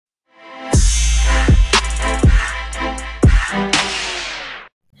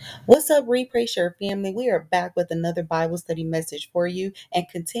What's up, Repray Share family? We are back with another Bible study message for you and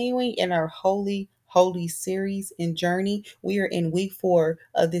continuing in our Holy series and journey. We are in week 4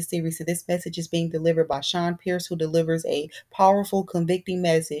 of this series. So, this message is being delivered by Shawn Pierce, who delivers a powerful, convicting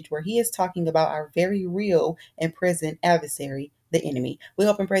message where he is talking about our very real and present adversary, the enemy. We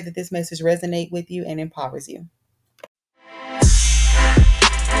hope and pray that this message resonates with you and empowers you.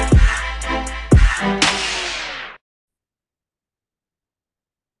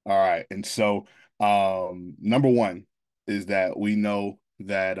 All right. And so, number one is that we know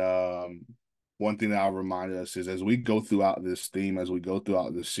that one thing that I'll remind us is as we go throughout this theme, as we go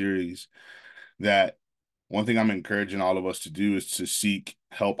throughout this series, that one thing I'm encouraging all of us to do is to seek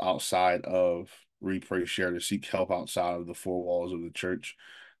help outside of Read, Pray, Share, to seek help outside of the four walls of the church,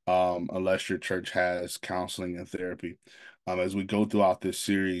 unless your church has counseling and therapy. As we go throughout this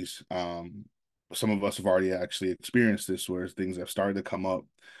series, some of us have already actually experienced this where things have started to come up.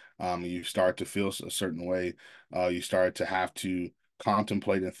 You start to feel a certain way. You start to have to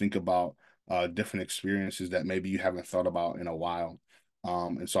contemplate and think about different experiences that maybe you haven't thought about in a while.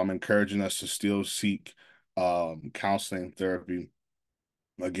 And so I'm encouraging us to still seek counseling, therapy.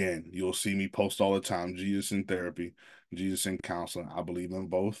 Again, you'll see me post all the time, Jesus in therapy, Jesus in counseling. I believe in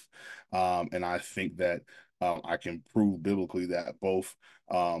both. And I think that I can prove biblically that both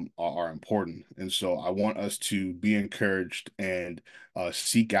are important. And so I want us to be encouraged and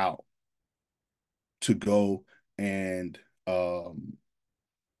seek out to go and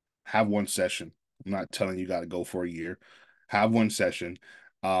have one session. I'm not telling you got to go for a year. Have one session.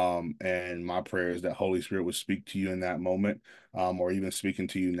 And my prayer is that Holy Spirit would speak to you in that moment, or even speaking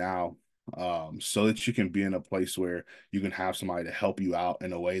to you now, so that you can be in a place where you can have somebody to help you out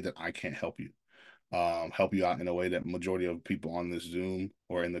in a way that I can't help you out in a way that majority of people on this Zoom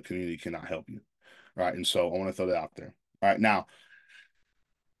or in the community cannot help you. Right. And so I want to throw that out there. All right. Now,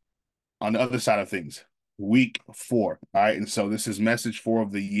 on the other side of things, week 4. All right. And so this is message 4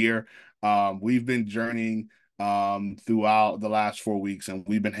 of the year. We've been journeying throughout the last 4 weeks, and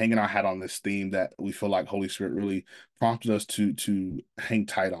we've been hanging our hat on this theme that we feel like Holy Spirit really prompted us to hang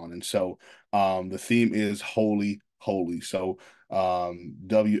tight on. And so the theme is holy, holy. So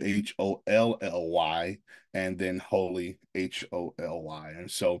WHOLLY and then holy HOLY. And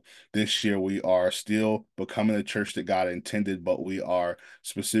so this year we are still becoming the church that God intended, but we are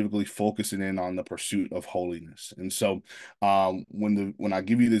specifically focusing in on the pursuit of holiness. And so when I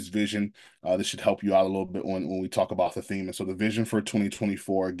give you this vision, this should help you out a little bit when we talk about the theme. And so the vision for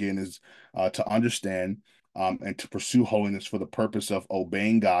 2024 again is to understand and to pursue holiness for the purpose of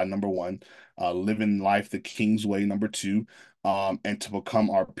obeying God, number one, living life the King's way, number two, and to become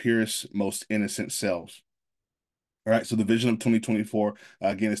our purest, most innocent selves. All right, so the vision of 2024,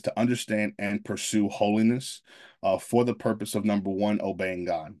 again, is to understand and pursue holiness for the purpose of number one, obeying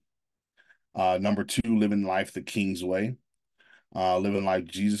God. Number two, living life the King's way, living life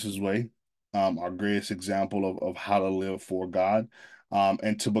Jesus's way, our greatest example of how to live for God,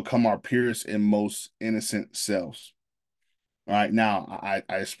 and to become our purest and most innocent selves. All right, now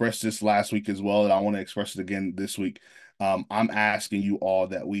I expressed this last week as well, and I want to express it again this week. I'm asking you all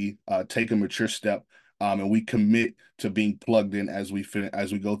that we take a mature step, and we commit to being plugged in as we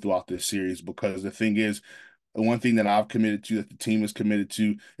go throughout this series. Because the thing is, the one thing that I've committed to, that the team is committed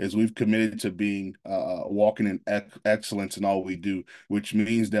to, is we've committed to being walking in excellence in all we do, which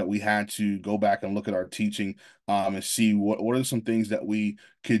means that we had to go back and look at our teaching and see what are some things that we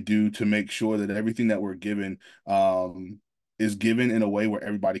could do to make sure that everything that we're given is given in a way where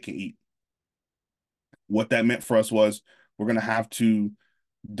everybody can eat. What that meant for us was we're gonna have to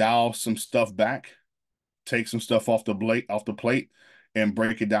dial some stuff back, take some stuff off the plate, and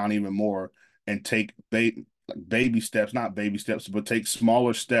break it down even more, and take baby steps, not baby steps, but take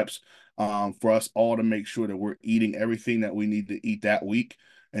smaller steps for us all to make sure that we're eating everything that we need to eat that week,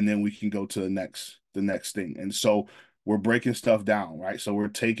 and then we can go to the next thing. And so we're breaking stuff down, right? So we're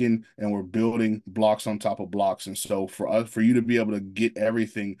taking and we're building blocks on top of blocks. And so for you to be able to get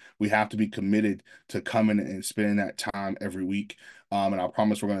everything, we have to be committed to coming and spending that time every week. And I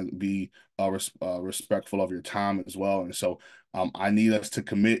promise we're going to be respectful of your time as well. And so I need us to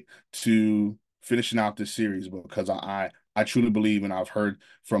commit to finishing out this series, because I truly believe, and I've heard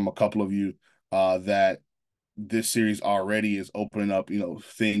from a couple of you that this series already is opening up,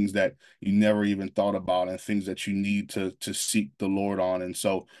 things that you never even thought about, and things that you need to seek the Lord on. And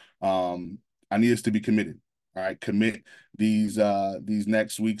so I need us to be committed. All right, commit these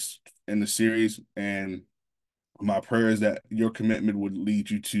next weeks in the series, and My prayer is that your commitment would lead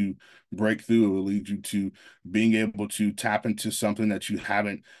you to breakthrough. It will lead you to being able to tap into something that you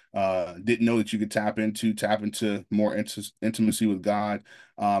haven't didn't know that you could tap into more intimacy with God.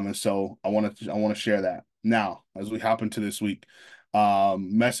 And so I want to share that. Now, as we hop into this week,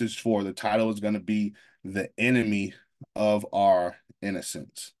 message for the title is going to be the enemy of our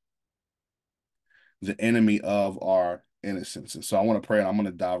innocence. The enemy of our innocence. And so I want to pray and I'm going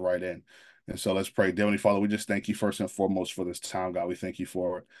to dive right in. And so let's pray. Heavenly Father, we just thank you first and foremost for this time, God. We thank you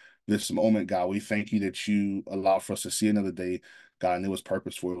for this moment, God. We thank you that you allowed for us to see another day, God, and it was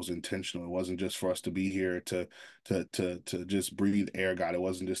purposeful. It was intentional. It wasn't just for us to be here to just breathe air, God. It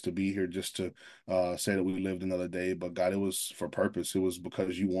wasn't just to be here just to say that we lived another day, but God, it was for purpose. It was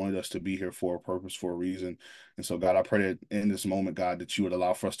because you wanted us to be here for a purpose, for a reason. And so, God, I pray that in this moment, God, that you would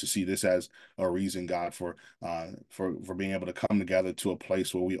allow for us to see this as a reason, God, for being able to come together to a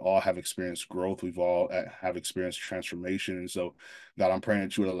place where we all have experienced growth. We've all have experienced transformation. And so, God, I'm praying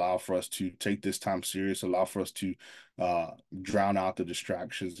that you would allow for us to take this time serious, allow for us to uh, drown out the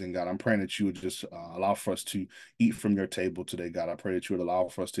distractions. And God, I'm praying that you would just allow for us to eat from your table today, God. I pray that you would allow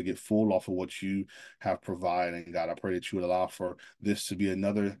for us to get full off of what you have provided. And God, I pray that you would allow for this to be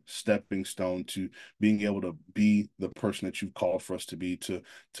another stepping stone to being able to be the person that you've called for us to be, to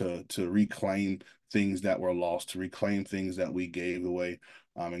reclaim things that were lost, to reclaim things that we gave away.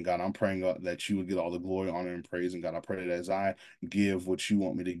 And God, I'm praying, God, that you would get all the glory, honor, and praise. And God, I pray that as I give what you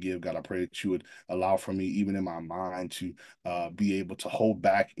want me to give, God, I pray that you would allow for me, even in my mind, to be able to hold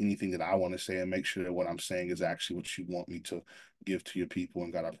back anything that I want to say and make sure that what I'm saying is actually what you want me to give to your people.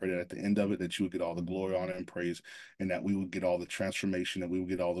 And God, I pray that at the end of it, that you would get all the glory, honor, and praise, and that we would get all the transformation, that we would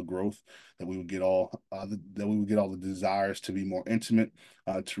get all the growth, that we would get that we would get all the desires to be more intimate,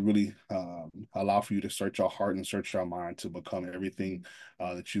 to really allow for you to search our heart and search our mind to become everything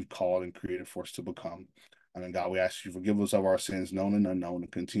that you've called and created for us to become. And then, God, we ask you to forgive us of our sins, known and unknown,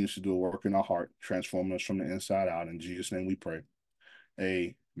 and continue to do a work in our heart, transforming us from the inside out. In Jesus' name we pray.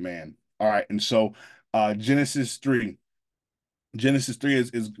 Amen. All right. And so Genesis 3. Genesis 3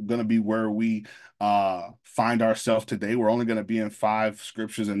 is going to be where we find ourselves today. We're only going to be in 5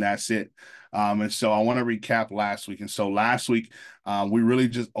 scriptures and that's it. And so I want to recap last week. And so last week, we really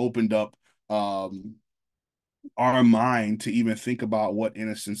just opened up our mind to even think about what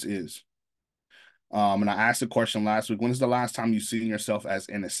innocence is. And I asked the question last week, when is the last time you've seen yourself as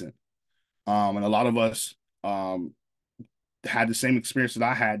innocent? And a lot of us had the same experience that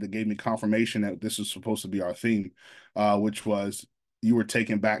I had that gave me confirmation that this was supposed to be our theme, which was you were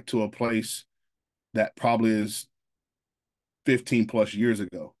taken back to a place that probably is 15 plus years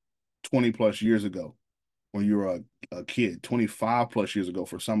ago, 20 plus years ago when you were a kid, 25 plus years ago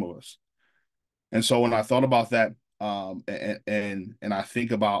for some of us. And so when I thought about that, and I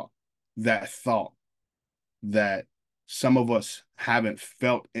think about that thought that some of us haven't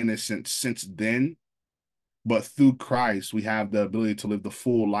felt innocent since then, but through Christ, we have the ability to live the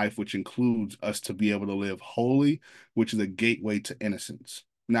full life, which includes us to be able to live holy, which is a gateway to innocence.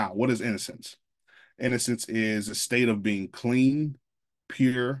 Now, what is innocence? Innocence is a state of being clean,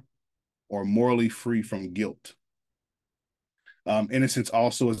 pure, or morally free from guilt. Innocence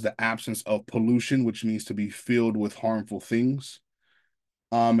also is the absence of pollution, which means to be filled with harmful things.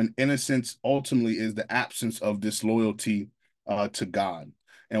 And innocence ultimately is the absence of disloyalty to God.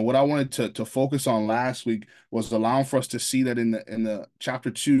 And what I wanted to focus on last week was allowing for us to see that in the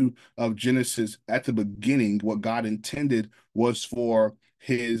chapter 2 of Genesis, at the beginning, what God intended was for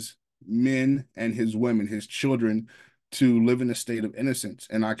his men and his women, his children, to live in a state of innocence.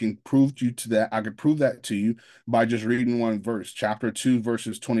 And I can prove you to that. I could prove that to you by just reading one verse. Chapter 2,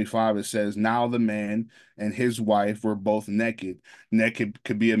 verses 25, it says, "Now the man and his wife were both naked." Naked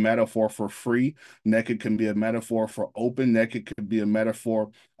could be a metaphor for free. Naked can be a metaphor for open. Naked could be a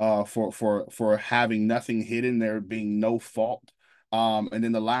metaphor for having nothing hidden, there being no fault. And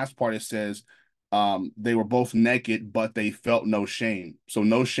then the last part it says, they were both naked, but they felt no shame. So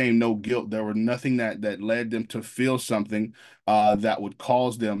no shame, no guilt. There were nothing that led them to feel something that would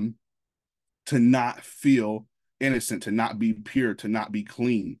cause them to not feel innocent, to not be pure, to not be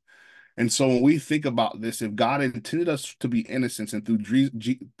clean. And so when we think about this, if God intended us to be innocent, and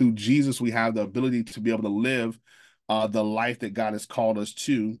through Jesus we have the ability to be able to live the life that God has called us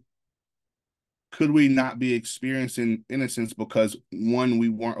to, could we not be experiencing innocence because, one, we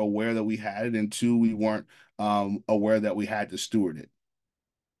weren't aware that we had it, and two, we weren't aware that we had to steward it?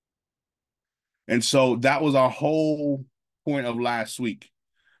 And so that was our whole point of last week.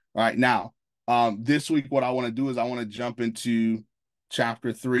 All right, now, this week, what I want to do is I want to jump into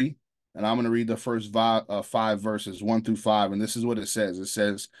chapter 3, and I'm going to read the first 5 verses, 1 through 5. And this is what it says. It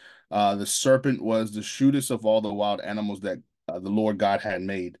says, The serpent was the shrewdest of all the wild animals that the Lord God had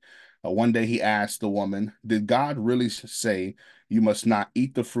made. One day he asked the woman, "Did God really say you must not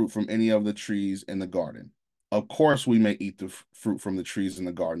eat the fruit from any of the trees in the garden?" "Of course we may eat the fruit from the trees in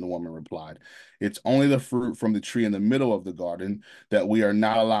the garden," the woman replied. "It's only the fruit from the tree in the middle of the garden that we are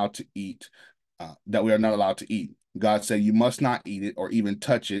not allowed to eat, that we are not allowed to eat. God said you must not eat it or even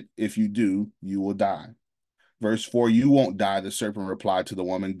touch it. If you do, you will die." Verse 4, "You won't die," the serpent replied to the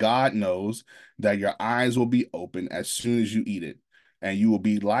woman. "God knows that your eyes will be open as soon as you eat it, and you will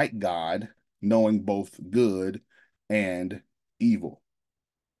be like God, knowing both good and evil."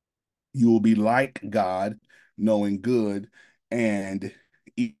 You will be like God, knowing good and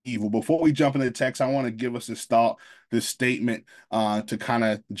evil. Before we jump into the text, I want to give us this thought, this statement, to kind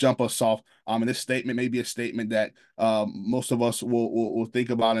of jump us off. And this statement may be a statement that most of us will think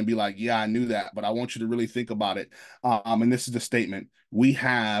about and be like, "Yeah, I knew that," but I want you to really think about it. And this is the statement: we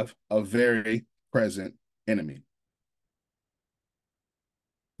have a very present enemy.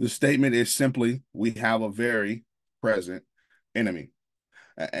 The statement is simply, we have a very present enemy.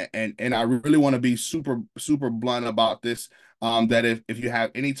 And I really want to be super blunt about this. That if you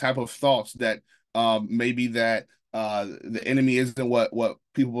have any type of thoughts that maybe that the enemy isn't what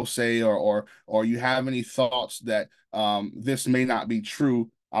people will say, or you have any thoughts that this may not be true,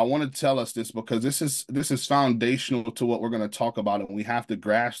 I want to tell us this, because this is foundational to what we're going to talk about, and we have to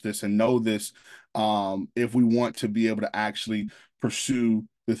grasp this and know this if we want to be able to actually pursue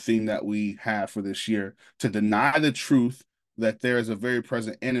the thing that we have for this year. To deny the truth that there is a very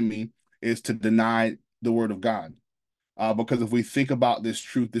present enemy is to deny the word of God. Because if we think about this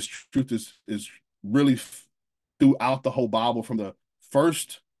truth is really throughout the whole Bible, from the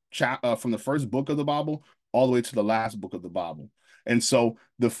from the first book of the Bible all the way to the last book of the Bible. And so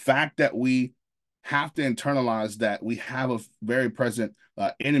the fact that we have to internalize that we have a very present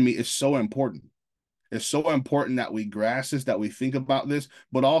enemy is so important. It's so important that we grasp this, that we think about this.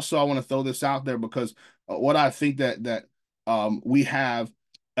 But also, I want to throw this out there, because what I think that we have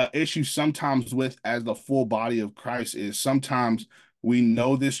issue sometimes with, as the full body of Christ, is sometimes we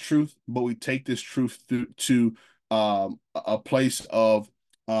know this truth, but we take this truth to a place of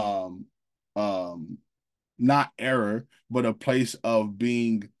um, um, not error, but a place of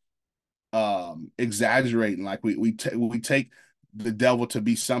being exaggerating. Like we take the devil to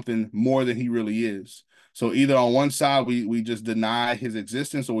be something more than he really is. So either on one side we just deny his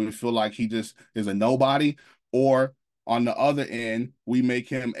existence, or we feel like he just is a nobody, or on the other end we make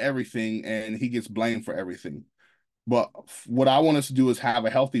him everything and he gets blamed for everything. But what I want us to do is have a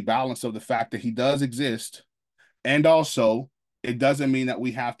healthy balance of the fact that he does exist, and also, it doesn't mean that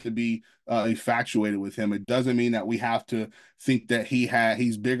we have to be infatuated with him. It doesn't mean that we have to think that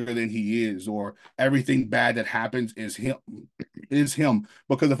he's bigger than he is, or everything bad that happens is him. Is him.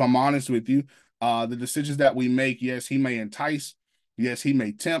 Because if I'm honest with you, the decisions that we make, yes, he may entice, yes, he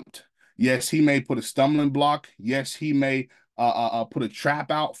may tempt, yes, he may put a stumbling block, yes, he may put a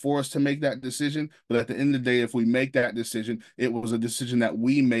trap out for us to make that decision. But at the end of the day, if we make that decision, it was a decision that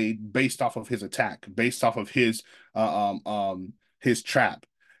we made based off of his attack, based off of his trap.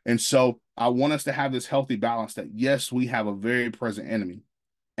 And so I want us to have this healthy balance that, yes, we have a very present enemy.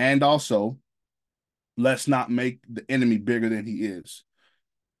 And also, let's not make the enemy bigger than he is.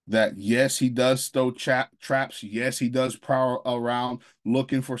 That, yes, he does throw traps. Yes, he does prowl around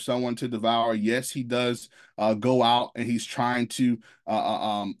looking for someone to devour. Yes, he does go out and he's trying to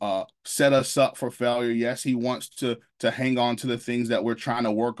set us up for failure. Yes, he wants to hang on to the things that we're trying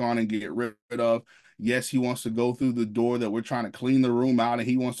to work on and get rid of. Yes, he wants to go through the door that we're trying to clean the room out, and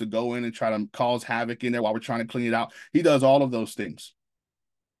he wants to go in and try to cause havoc in there while we're trying to clean it out. He does all of those things.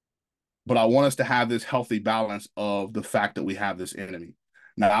 But I want us to have this healthy balance of the fact that we have this enemy.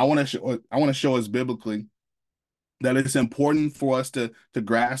 Now, I want to show us biblically that it's important for us to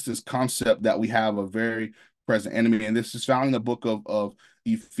grasp this concept that we have a very present enemy, and this is found in the book of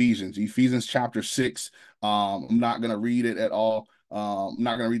Ephesians chapter 6. I'm not going to read it at all. I'm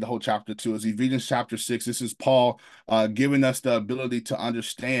not going to read the whole chapter 2. It's Ephesians chapter 6. This is Paul giving us the ability to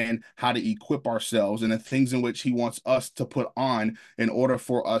understand how to equip ourselves and the things in which he wants us to put on in order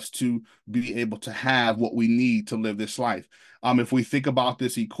for us to be able to have what we need to live this life. If we think about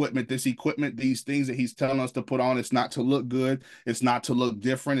this equipment, these things that he's telling us to put on, it's not to look good. It's not to look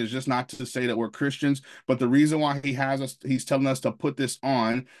different. It's just not to say that we're Christians. But the reason why he's telling us to put this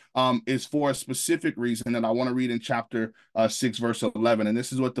on is for a specific reason that I want to read in chapter 6, verse 11. And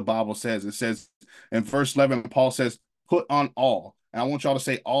this is what the Bible says. It says in verse 11, Paul says, "Put on all." And I want y'all to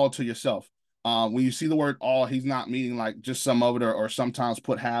say all to yourself. When you see the word all, he's not meaning like just some of it, or sometimes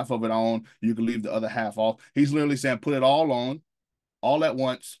put half of it on. You can leave the other half off. He's literally saying put it all on, all at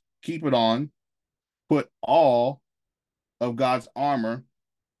once, keep it on, put all of God's armor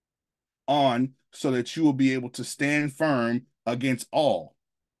on so that you will be able to stand firm against all.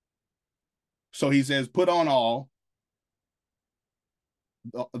 So he says, put on all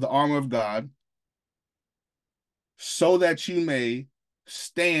the armor of God so that you may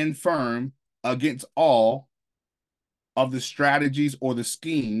stand firm against all of the strategies or the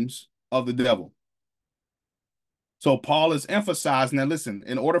schemes of the devil. So Paul is emphasizing that, listen,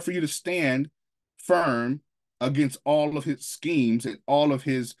 in order for you to stand firm against all of his schemes and all of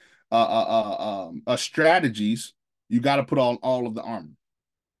his strategies, you got to put on all of the armor.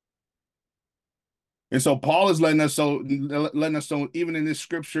 And so Paul is letting us know, even in this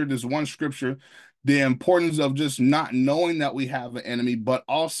scripture, this one scripture, the importance of just not knowing that we have an enemy, but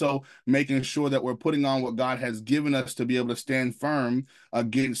also making sure that we're putting on what God has given us to be able to stand firm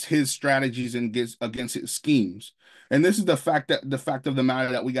against his strategies and against his schemes. And this is the fact of the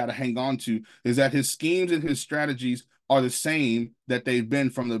matter that we got to hang on to is that his schemes and his strategies are the same that they've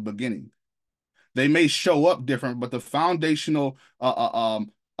been from the beginning. They may show up different, but the foundational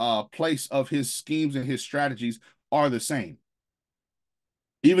place of his schemes and his strategies are the same.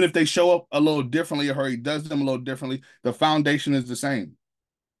 Even if they show up a little differently or he does them a little differently, the foundation is the same.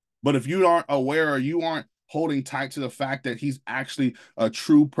 But if you aren't aware or you aren't holding tight to the fact that he's actually a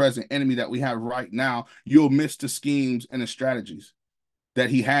true present enemy that we have right now, you'll miss the schemes and the strategies that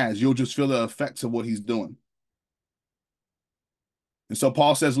he has. You'll just feel the effects of what he's doing. And so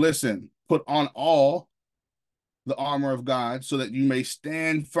Paul says, listen, put on all the armor of God so that you may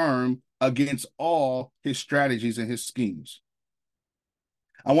stand firm against all his strategies and his schemes.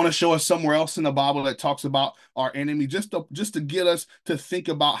 I want to show us somewhere else in the Bible that talks about our enemy, just to get us to think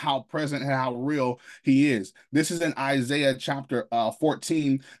about how present and how real he is. This is in Isaiah chapter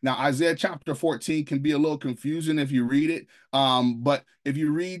 14. Now, Isaiah chapter 14 can be a little confusing if you read it. But if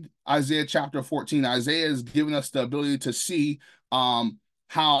you read Isaiah chapter 14, Isaiah is giving us the ability to see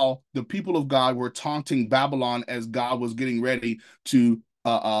how the people of God were taunting Babylon as God was getting ready to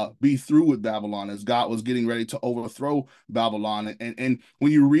be through with Babylon, as God was getting ready to overthrow Babylon. And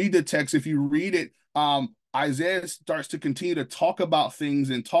when you read the text, if you read it, Isaiah starts to continue to talk about things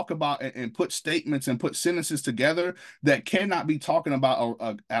and talk about and put statements and put sentences together that cannot be talking about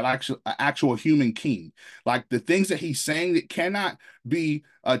an actual human king. Like the things that he's saying that cannot be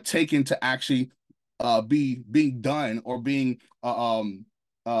taken to actually being done or being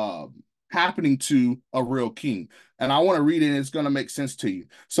uh, happening to a real king. And I want to read it and it's going to make sense to you.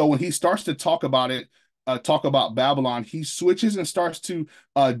 So when he starts to talk about it, talk about Babylon, he switches and starts to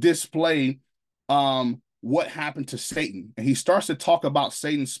display what happened to Satan. And he starts to talk about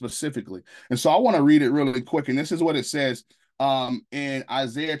Satan specifically. And so I want to read it really quick. And this is what it says in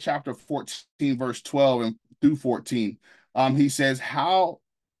Isaiah chapter 14, verse 12 and through 14. He says, how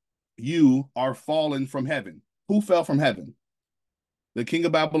you are fallen from heaven. Who fell from heaven? The king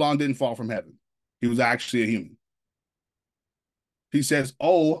of Babylon didn't fall from heaven. He was actually a human. He says,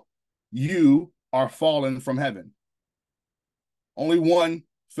 oh, you are fallen from heaven. Only one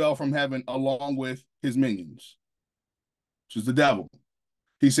fell from heaven along with his minions, which is the devil.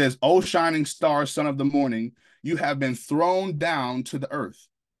 He says, oh, shining star, son of the morning, you have been thrown down to the earth.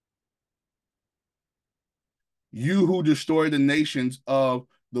 You who destroy the nations of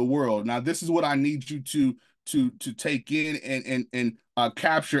the world. Now, this is what I need you to take in and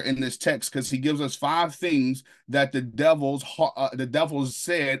capture in this text, because he gives us 5 things that the devil's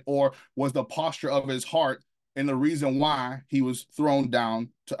said or was the posture of his heart and the reason why he was thrown down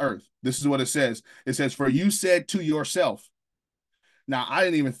to earth. This is what it says. It says, for you said to yourself. Now, I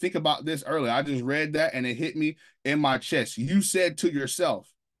didn't even think about this earlier. I just read that and it hit me in my chest. You said to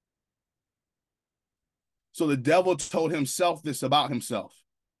yourself. So the devil told himself this about himself.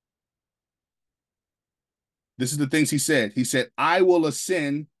 This is the things he said. He said, I will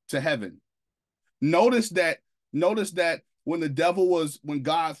ascend to heaven. Notice that when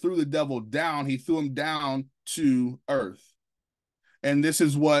God threw the devil down, he threw him down to earth. And this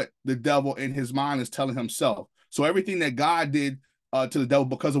is what the devil in his mind is telling himself. So everything that God did to the devil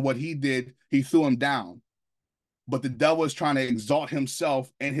because of what he did, he threw him down. But the devil is trying to exalt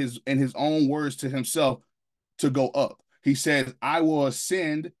himself in his own words to himself to go up. He says, I will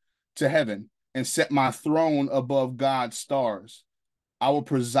ascend to heaven and set my throne above God's stars. I will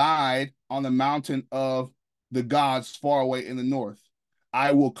preside on the mountain of the gods far away in the north.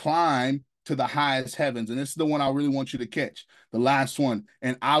 I will climb to the highest heavens. And this is the one I really want you to catch, the last one.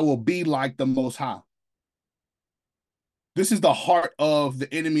 And I will be like the Most High. This is the heart of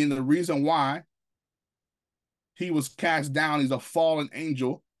the enemy and the reason why he was cast down. He's a fallen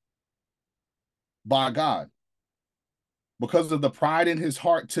angel by God. because of the pride in his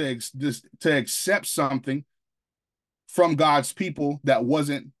heart to accept something from God's people that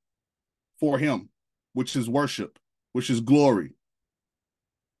wasn't for him, which is worship, which is glory.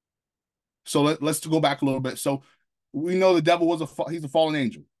 So let's go back a little bit. So we know the devil he's a fallen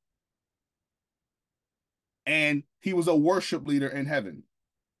angel, and he was a worship leader in heaven.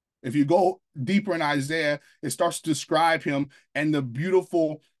 If you go deeper in Isaiah, it starts to describe him and the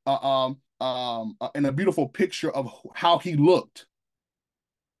beautiful and a beautiful picture of how he looked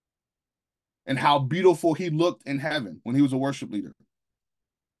and how beautiful he looked in heaven when he was a worship leader.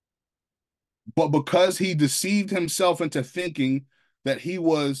 But because he deceived himself into thinking that he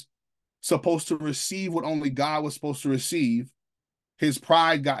was supposed to receive what only God was supposed to receive, his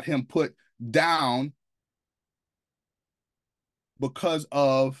pride got him put down because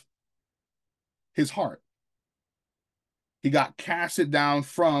of his heart. He got casted down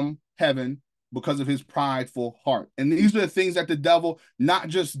from heaven because of his prideful heart. And these are the things that the devil not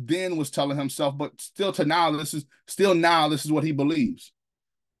just then was telling himself, but still to now, this is what he believes.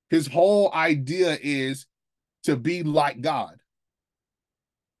 His whole idea is to be like God.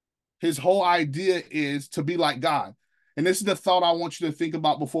 His whole idea is to be like God. And this is the thought I want you to think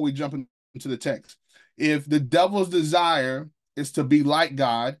about before we jump into the text. If the devil's desire is to be like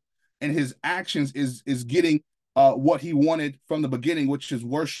God, and his actions is getting what he wanted from the beginning, which is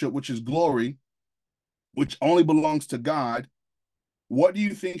worship, which is glory, which only belongs to God, what do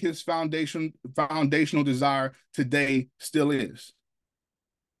you think his foundational desire today still is?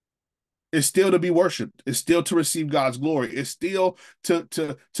 It's still to be worshiped. It's still to receive God's glory. It's still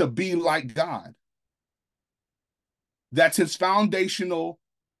to be like God. That's his foundational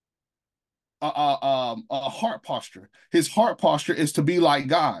heart posture. His heart posture is to be like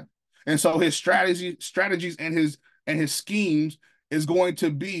God, and so his strategies, and his schemes is going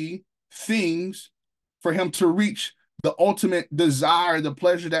to be things for him to reach the ultimate desire, the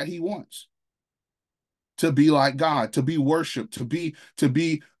pleasure that he wants. To be like God, to be worshiped, to be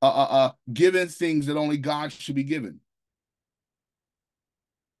given things that only God should be given.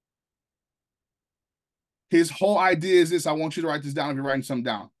 His whole idea is this. I want you to write this down if you're writing something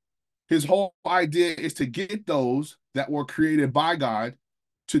down. His whole idea is to get those that were created by God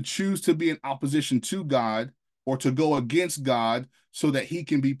to choose to be in opposition to God or to go against God so that he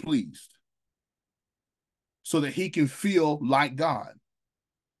can be pleased, so that he can feel like God.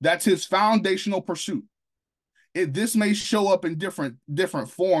 That's his foundational pursuit. This may show up in different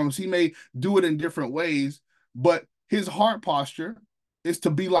forms. He may do it in different ways, but his heart posture is to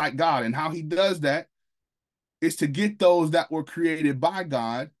be like God. And how he does that is to get those that were created by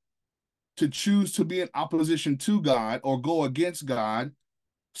God to choose to be in opposition to God or go against God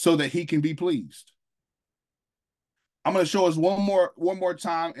so that he can be pleased. I'm going to show us one more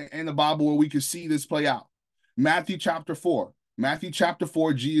time in the Bible where we can see this play out. Matthew chapter 4. Matthew chapter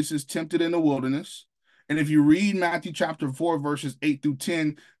 4, Jesus is tempted in the wilderness. And if you read Matthew chapter 4, verses 8 through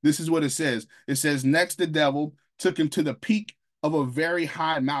 10, this is what it says. It says, next the devil took him to the peak of a very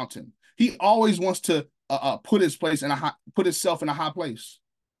high mountain. He always wants to put himself in a high place.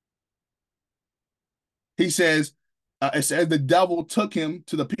 He says, it says the devil took him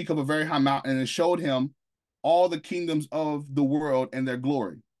to the peak of a very high mountain and showed him all the kingdoms of the world and their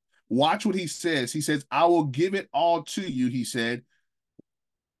glory. Watch what he says. He says, I will give it all to you, he said,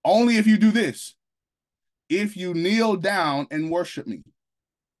 only if you do this. If you kneel down and worship me.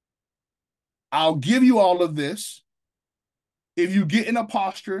 I'll give you all of this if you get in a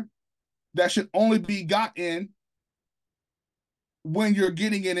posture that should only be got in when you're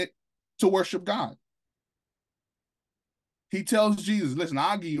getting in it to worship God. He tells Jesus, listen,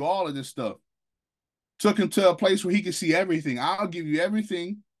 I'll give you all of this stuff. Took him to a place where he could see everything. I'll give you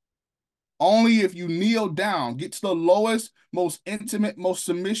everything. Only if you kneel down, get to the lowest, most intimate, most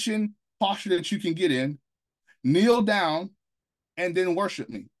submission posture that you can get in, kneel down, and then worship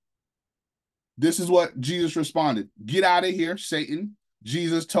me. This is what Jesus responded. Get out of here, Satan.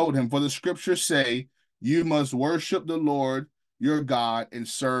 Jesus told him, for the scriptures say, you must worship the Lord your God and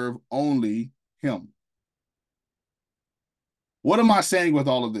serve only him. What am I saying with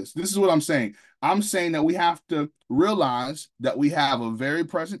all of this? This is what I'm saying. I'm saying that we have to realize that we have a very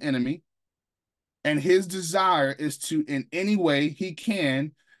present enemy, and his desire is to, in any way he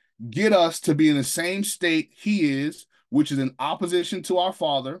can, get us to be in the same state he is, which is in opposition to our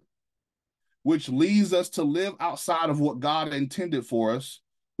Father, which leads us to live outside of what God intended for us,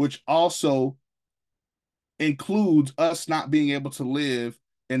 which also includes us not being able to live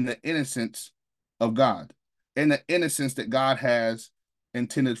in the innocence of God, in the innocence that God has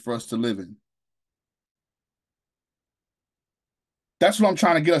intended for us to live in. That's what I'm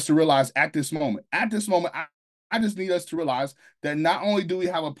trying to get us to realize at this moment. At this moment, I just need us to realize that not only do we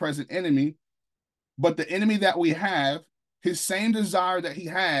have a present enemy, but the enemy that we have, his same desire that he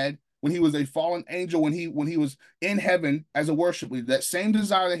had when he was a fallen angel, when he was in heaven as a worship leader, that same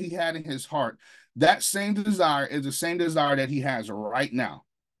desire that he had in his heart, that same desire is the same desire that he has right now.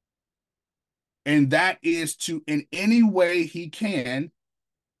 And that is to, in any way he can,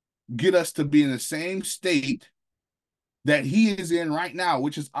 get us to be in the same state that he is in right now,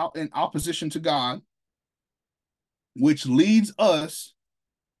 which is in opposition to God, which leads us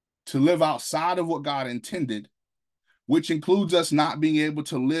to live outside of what God intended, which includes us not being able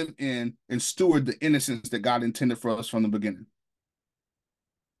to live in and steward the innocence that God intended for us from the beginning.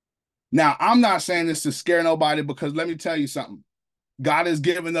 Now, I'm not saying this to scare nobody, because let me tell you something. God has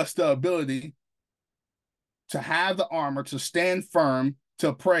given us the ability to have the armor, to stand firm,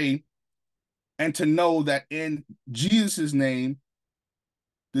 to pray, and to know that in Jesus' name,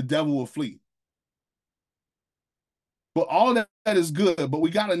 the devil will flee. But all that is good, but we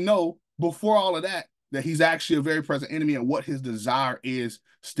got to know before all of that, that he's actually a very present enemy and what his desire is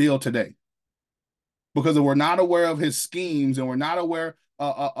still today. Because if we're not aware of his schemes, and we're not aware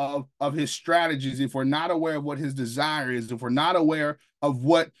of his strategies, if we're not aware of what his desire is, if we're not aware of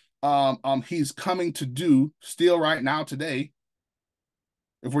what he's coming to do still right now today,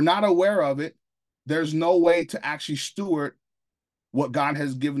 if we're not aware of it, there's no way to actually steward what God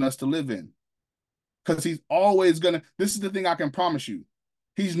has given us to live in. Because he's always gonna, this is the thing I can promise you,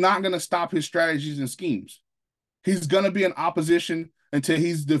 he's not gonna stop his strategies and schemes. He's gonna be in opposition until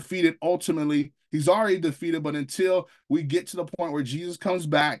he's defeated. Ultimately, he's already defeated, but until we get to the point where Jesus comes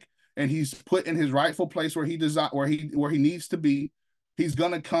back and he's put in his rightful place where he needs to be, he's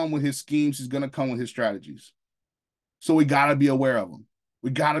gonna come with his schemes, he's gonna come with his strategies. So we gotta be aware of them.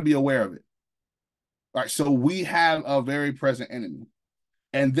 We gotta be aware of it. All right, so we have a very present enemy.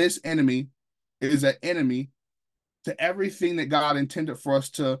 And this enemy is an enemy to everything that God intended for us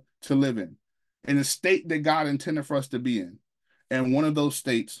to live in the state that God intended for us to be in. And one of those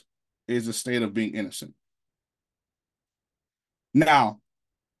states is the state of being innocent. Now,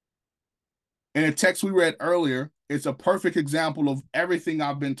 in a text we read earlier, it's a perfect example of everything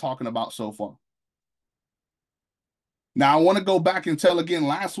I've been talking about so far. Now, I want to go back and tell again,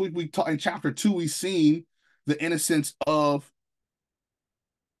 last week we in chapter 2, we seen the innocence of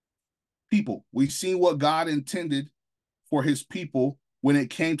people. We seen what God intended for his people when it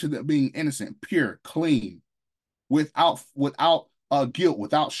came to them being innocent, pure, clean, without guilt,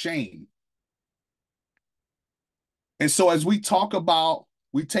 without shame. And so as we talk about,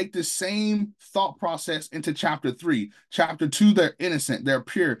 we take the same thought process into chapter 3. Chapter 2, they're innocent, they're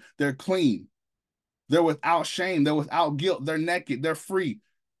pure, they're clean, they're without shame, they're without guilt, they're naked, they're free.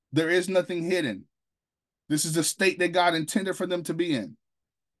 There is nothing hidden. This is the state that God intended for them to be in.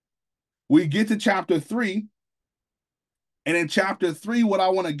 We get to chapter 3, and in chapter 3, what I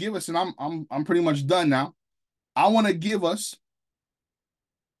want to give us, and I'm pretty much done now, I want to give us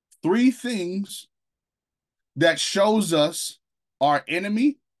 3 things that shows us our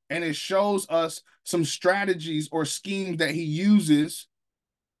enemy, and it shows us some strategies or schemes that he uses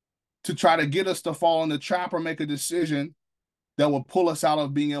to try to get us to fall in the trap or make a decision that will pull us out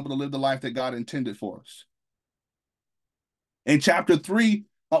of being able to live the life that God intended for us. In chapter 3,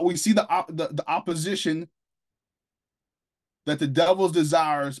 we see the opposition that the devil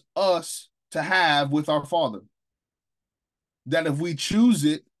desires us to have with our Father. That if we choose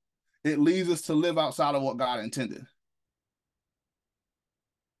it, it leads us to live outside of what God intended.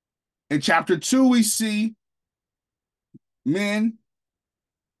 In chapter 2, we see the man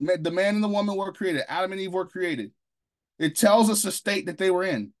and the woman were created. Adam and Eve were created. It tells us the state that they were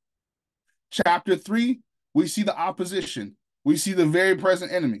in. Chapter 3, we see the opposition. We see the very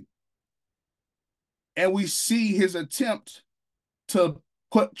present enemy. And we see his attempt to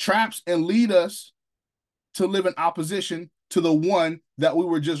put traps and lead us to live in opposition to the one that we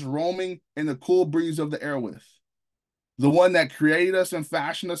were just roaming in the cool breeze of the air with. The one that created us and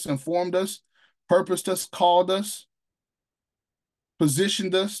fashioned us and formed us, purposed us, called us,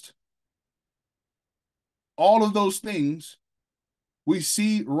 positioned us. All of those things we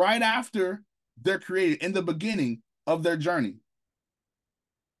see right after they're created, in the beginning of their journey.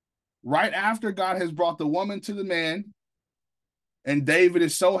 Right after God has brought the woman to the man, and David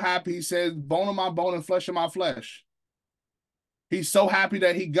is so happy, he says, bone of my bone and flesh of my flesh. He's so happy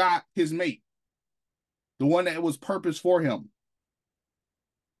that he got his mate, the one that was purposed for him.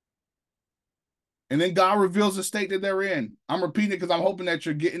 And then God reveals the state that they're in. I'm repeating it because I'm hoping that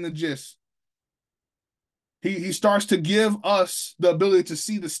you're getting the gist. He starts to give us the ability to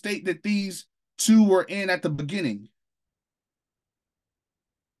see the state that these two were in at the beginning.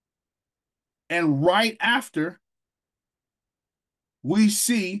 And right after, we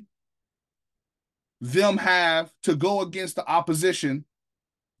see them have to go against the opposition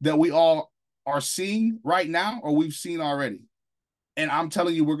that we all are seeing right now or we've seen already. And I'm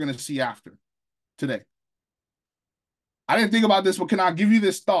telling you, we're going to see after today. I didn't think about this, but can I give you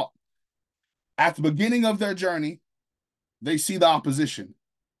this thought? At the beginning of their journey, they see the opposition.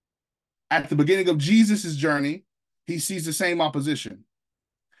 At the beginning of Jesus' journey, he sees the same opposition.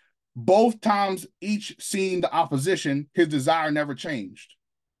 Both times, each seeing the opposition, his desire never changed.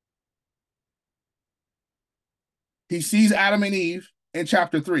 He sees Adam and Eve in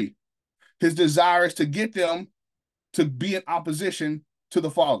chapter 3. His desire is to get them to be in opposition to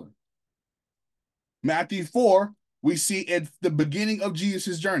the Father. Matthew 4, we see at the beginning of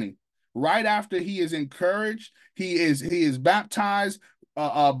Jesus' journey, right after he is encouraged, he is baptized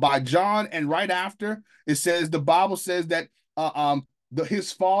by John, and right after it says the Bible says that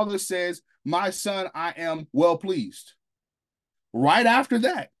his father says, "My son, I am well pleased." Right after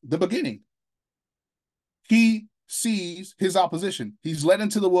that, the beginning, he sees his opposition. He's led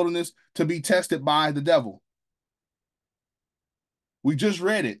into the wilderness to be tested by the devil. We just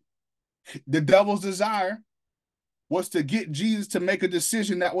read it. The devil's desire was to get Jesus to make a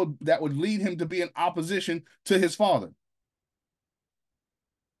decision that would lead him to be in opposition to his Father.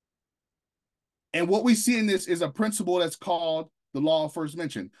 And what we see in this is a principle that's called the law of first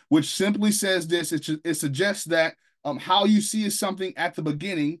mention, which simply says this. It suggests that how you see something at the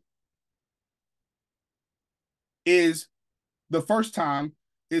beginning is the first time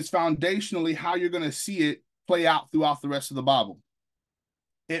is foundationally how you're going to see it play out throughout the rest of the Bible.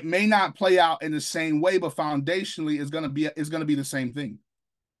 It may not play out in the same way, but foundationally is going to be the same thing.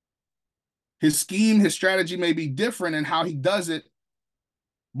 His scheme, his strategy may be different in how he does it,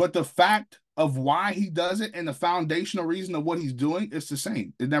 but the fact of why he does it and the foundational reason of what he's doing is the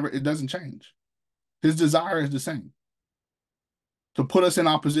same. It doesn't change. His desire is the same. To put us in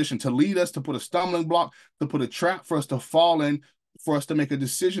opposition, to lead us, to put a stumbling block, to put a trap for us to fall in, for us to make a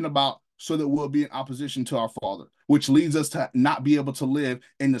decision about, so that we'll be in opposition to our Father, which leads us to not be able to live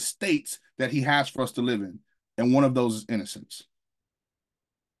in the states that he has for us to live in. And one of those is innocence.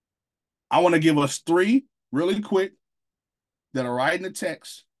 I want to give us 3 really quick that are right in the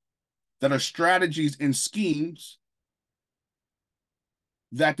text that are strategies and schemes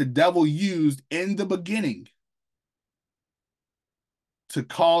that the devil used in the beginning to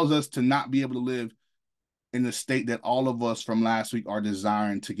cause us to not be able to live in the state that all of us from last week are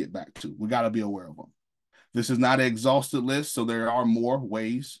desiring to get back to. We got to be aware of them. This is not an exhaustive list, so there are more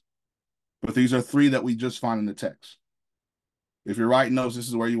ways, but these are 3 that we just find in the text. If you're writing notes, this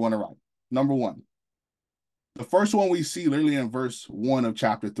is where you want to write. Number 1, the first one we see literally in verse 1 of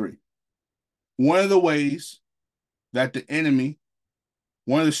chapter 3. One of the ways that the enemy,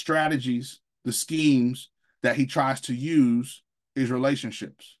 one of the strategies, the schemes that he tries to use is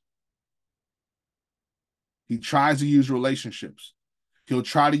relationships. He tries to use relationships. He'll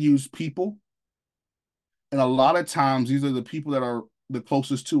try to use people. And a lot of times, these are the people that are the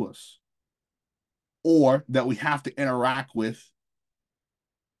closest to us or that we have to interact with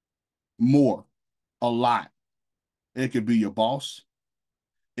more, a lot. It could be your boss.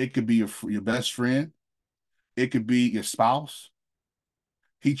 It could be your best friend. It could be your spouse.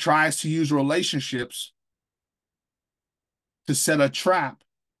 He tries to use relationships to set a trap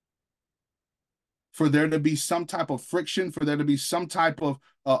for there to be some type of friction, for there to be some type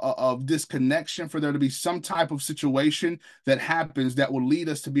of disconnection, for there to be some type of situation that happens that will lead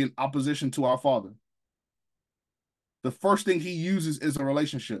us to be in opposition to our Father. The first thing he uses is a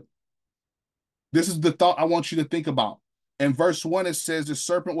relationship. This is the thought I want you to think about. In verse 1, it says, the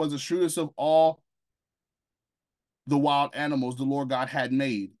serpent was the shrewdest of all the wild animals the Lord God had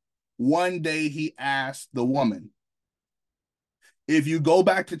made. One day he asked the woman. If you go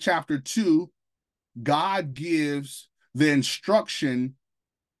back to chapter 2, God gives the instruction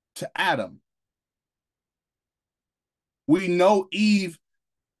to Adam. We know Eve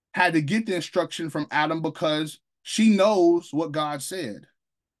had to get the instruction from Adam because she knows what God said.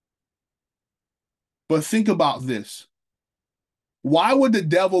 But think about this. Why would the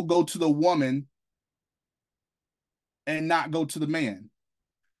devil go to the woman and not go to the man,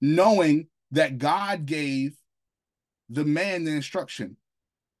 knowing that God gave the man the instruction?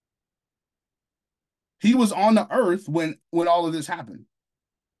 He was on the earth when all of this happened.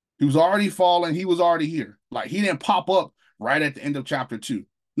 He was already fallen. He was already here. Like, he didn't pop up right at the end of chapter 2.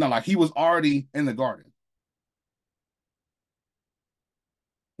 No, like, he was already in the garden.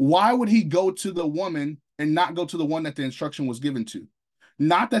 Why would he go to the woman and not go to the one that the instruction was given to?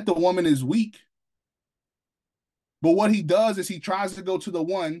 Not that the woman is weak, but what he does is he tries to go to the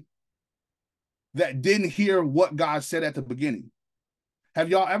one that didn't hear what God said at the beginning. Have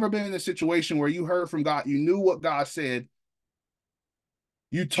y'all ever been in a situation where you heard from God, you knew what God said,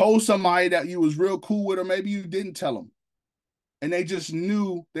 you told somebody that you was real cool with, or maybe you didn't tell them, and they just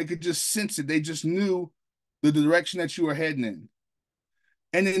knew, they could just sense it, they just knew the direction that you were heading in,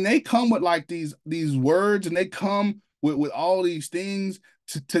 and then they come with like these words, and they come with all these things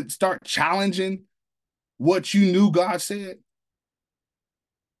to start challenging what you knew God said,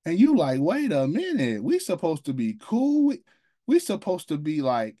 and you like, wait a minute, we supposed to be cool, we supposed to be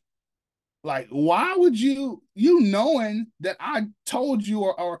like, why would you knowing that I told you,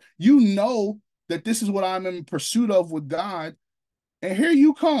 or you know that this is what I'm in pursuit of with God, and here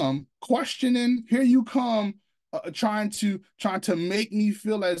you come questioning, here you come trying to make me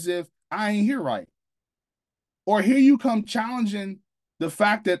feel as if I ain't here right, or here you come challenging the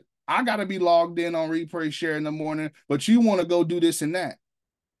fact that I got to be logged in on replay share in the morning, but you want to go do this and that.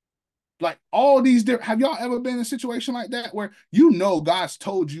 Like all these different, have y'all ever been in a situation like that where you know God's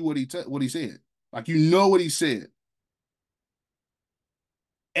told you what he said? Like you know what he said.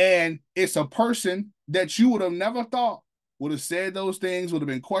 And it's a person that you would have never thought would have said those things, would have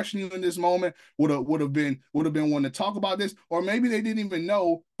been questioning you in this moment, would have been wanting to talk about this, or maybe they didn't even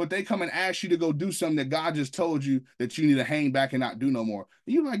know, but they come and ask you to go do something that God just told you that you need to hang back and not do no more.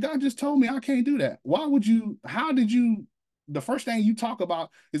 And you're like, God just told me I can't do that. Why would you? How did you? The first thing you talk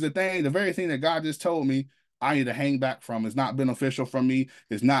about is the very thing that God just told me I need to hang back from. It's not beneficial for me.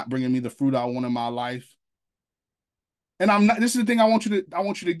 It's not bringing me the fruit I want in my life. And I'm not. This is the thing I want you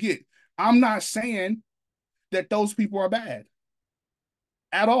to get. I'm not saying that those people are bad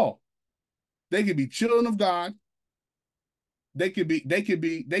at all. They could be children of God. They could be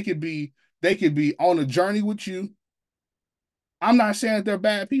on a journey with you. I'm not saying that they're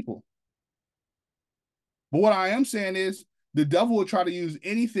bad people. But what I am saying is the devil will try to use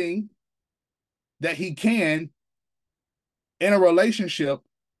anything that he can in a relationship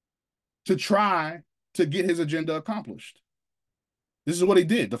to try to get his agenda accomplished. This is what he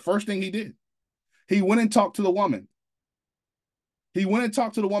did. The first thing he did, he went and talked to the woman. He went and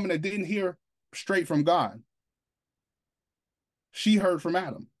talked to the woman that didn't hear straight from God. She heard from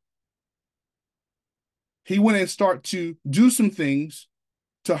Adam. He went and started to do some things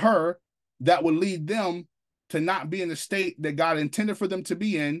to her that would lead them to not be in the state that God intended for them to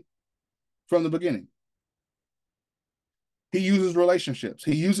be in from the beginning. He uses relationships.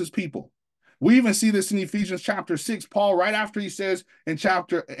 He uses people. We even see this in Ephesians chapter 6. Paul, right after he says in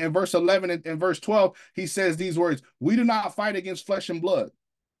verse 11 and verse 12, he says these words, we do not fight against flesh and blood.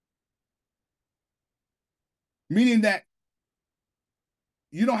 Meaning that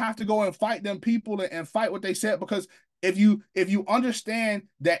you don't have to go and fight them people and fight what they said, because if you understand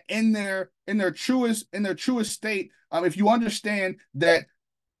that in their truest state, if you understand that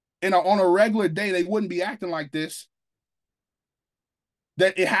on a regular day they wouldn't be acting like this,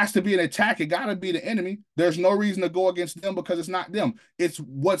 that it has to be an attack, it got to be the enemy. There's no reason to go against them because it's not them, it's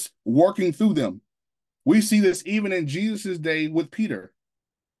what's working through them. We see this even in Jesus's day with Peter,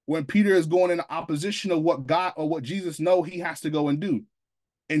 when Peter is going in opposition of what God or what Jesus know he has to go and do.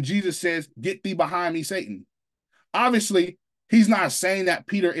 And Jesus says, get thee behind me, Satan. Obviously, he's not saying that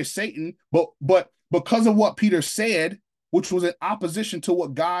Peter is Satan, but because of what Peter said, which was in opposition to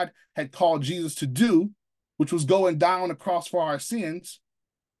what God had called Jesus to do, which was go and die on the cross for our sins.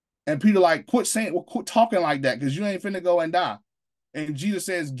 And Peter like, quit talking like that, because you ain't finna go and die. And Jesus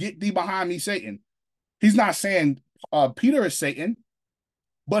says, get thee behind me, Satan. He's not saying Peter is Satan,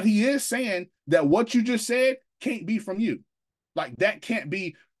 but he is saying that what you just said can't be from you. Like that can't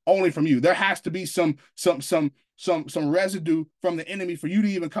be only from you. There has to be some residue from the enemy for you to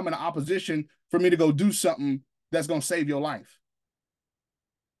even come into opposition for me to go do something that's going to save your life.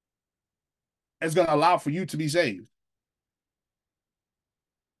 It's going to allow for you to be saved.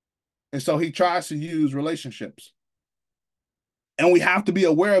 And so he tries to use relationships. And we have to be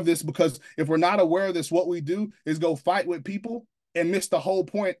aware of this, because if we're not aware of this, what we do is go fight with people and miss the whole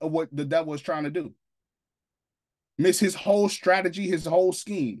point of what the devil is trying to do. Miss his whole strategy, his whole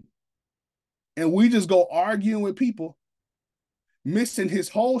scheme. And we just go arguing with people, missing his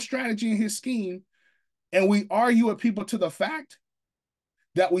whole strategy and his scheme. And we argue with people to the fact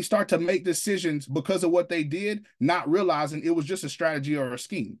that we start to make decisions because of what they did, not realizing it was just a strategy or a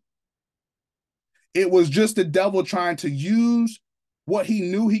scheme. It was just the devil trying to use what he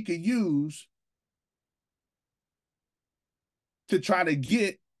knew he could use to try to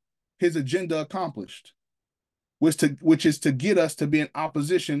get his agenda accomplished, which is to get us to be in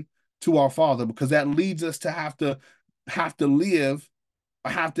opposition to our Father, because that leads us to have to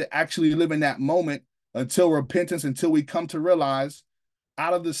actually live in that moment until repentance, until we come to realize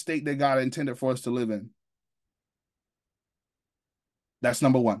out of the state that God intended for us to live in. That's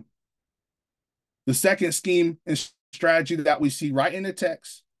number one. The second scheme and strategy that we see right in the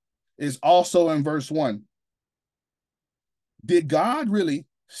text is also in verse 1. Did God really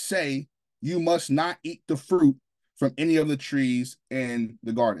say you must not eat the fruit from any of the trees in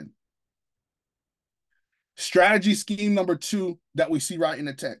the garden? Strategy scheme number 2 that we see right in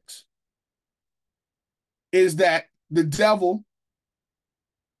the text is that the devil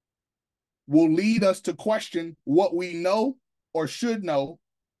will lead us to question what we know or should know,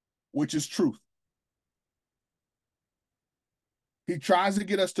 which is truth. He tries to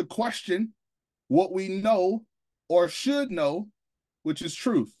get us to question what we know or should know, which is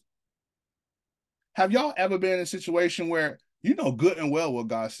truth. Have y'all ever been in a situation where you know good and well what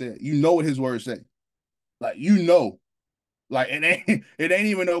God said? You know what his words say. Like you know. Like it ain't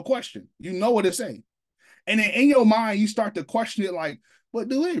even no question. You know what it's saying. And then in your mind, you start to question it like,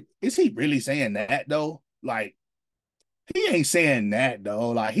 but is he really saying that though? Like, he ain't saying that though.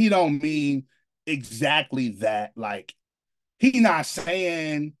 Like, he don't mean exactly that. Like, he not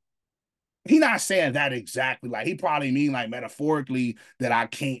saying he not saying that exactly. Like, he probably mean like metaphorically that I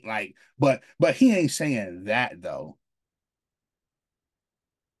can't like, but he ain't saying that though.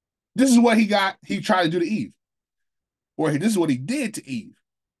 This is what he tried to do to Eve. Or this is what he did to Eve.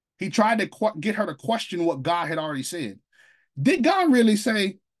 He tried to get her to question what God had already said. Did God really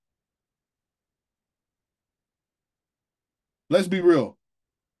say, let's be real?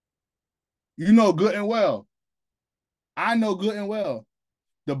 You know good and well. I know good and well.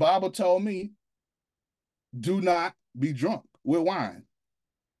 The Bible told me, do not be drunk with wine.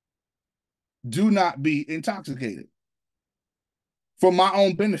 Do not be intoxicated for my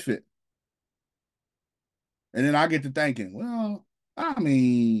own benefit. And then I get to thinking, well, I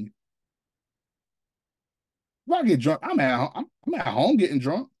mean, if I get drunk, I'm at home getting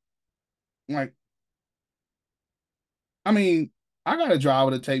drunk. Like, I mean, I got a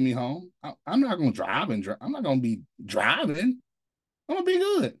driver to take me home. I'm not going to drive and drive. I'm not going to be driving. I'm going to be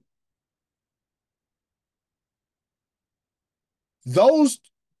good. Those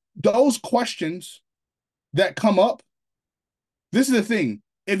those questions that come up, this is the thing.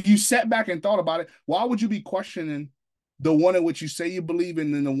 If you sat back and thought about it, why would you be questioning the one in which you say you believe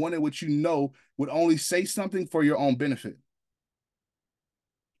in and the one in which you know would only say something for your own benefit?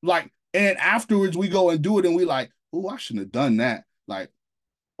 Like, and afterwards we go and do it and we like, oh, I shouldn't have done that. Like,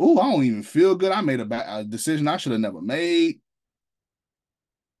 oh, I don't even feel good. I made a decision I should have never made.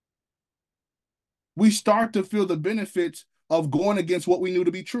 We start to feel the benefits of going against what we knew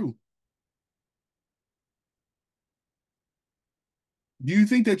to be true. Do you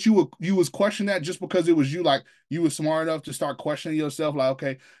think that you was questioning that just because it was you? Like you were smart enough to start questioning yourself? Like,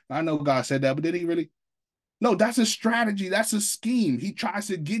 okay, I know God said that, but did he really? No, that's a strategy. That's a scheme. He tries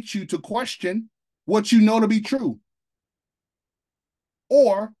to get you to question what you know to be true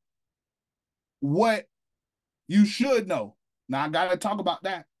or what you should know. Now I gotta talk about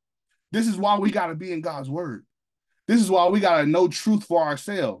that. This is why we gotta be in God's word. This is why we gotta know truth for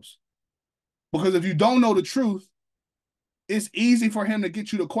ourselves. Because if you don't know the truth, it's easy for him to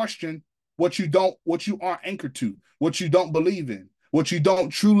get you to question what you aren't anchored to, what you don't believe in, what you don't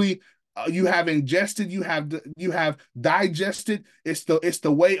truly you have ingested, you have digested. It's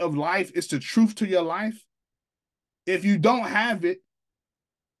the way of life. It's the truth to your life. If you don't have it,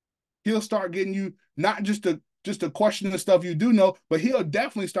 he'll start getting you not just to question the stuff you do know, but he'll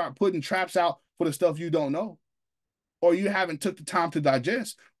definitely start putting traps out for the stuff you don't know, or you haven't took the time to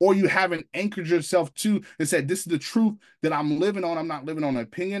digest, or you haven't anchored yourself to and said, this is the truth that I'm living on. I'm not living on an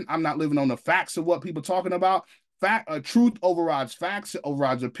opinion. I'm not living on the facts of what people are talking about. Truth overrides facts,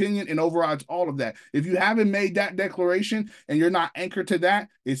 overrides opinion, and overrides all of that. If you haven't made that declaration and you're not anchored to that,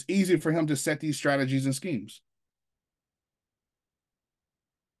 it's easy for him to set these strategies and schemes.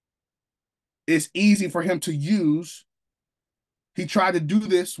 It's easy for him to use. He tried to do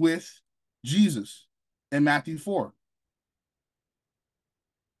this with Jesus in Matthew 4.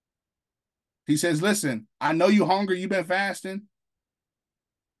 He says, listen, I know you're hungry. You've been fasting.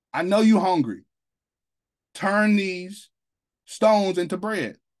 I know you're hungry. Turn these stones into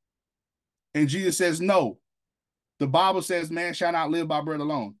bread. And Jesus says, no. The Bible says, man shall not live by bread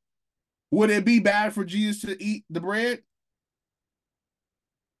alone. Would it be bad for Jesus to eat the bread?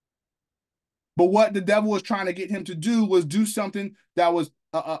 But what the devil was trying to get him to do was do something that was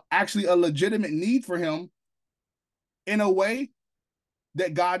actually a legitimate need for him in a way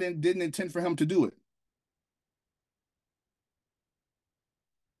that God didn't intend for him to do it.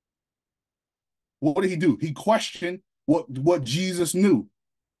 What did he do? He questioned what Jesus knew.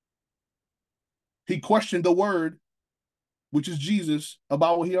 He questioned the word which is Jesus,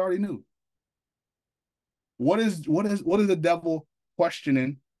 about what he already knew. What is the devil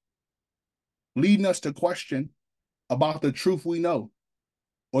questioning, leading us to question about the truth we know,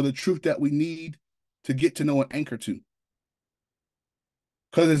 or the truth that we need to get to know and anchor to?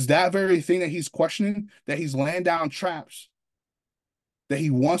 Because it's that very thing that he's questioning, that he's laying down traps that he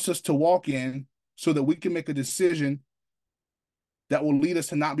wants us to walk in so that we can make a decision that will lead us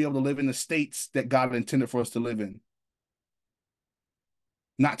to not be able to live in the states that God intended for us to live in.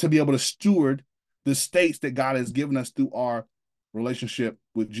 Not to be able to steward the states that God has given us through our relationship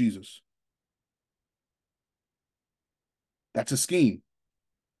with Jesus. That's a scheme.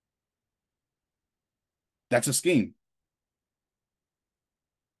 That's a scheme.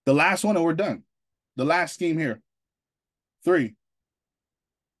 The last one, and we're done. The last scheme here. 3.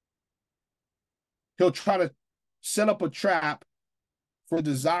 He'll try to set up a trap for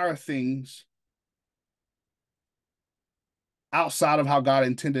desire things outside of how God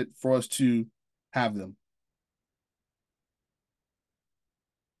intended for us to have them.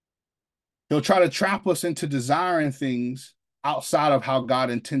 He'll try to trap us into desiring things outside of how God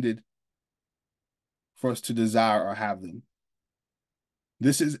intended for us to desire or have them.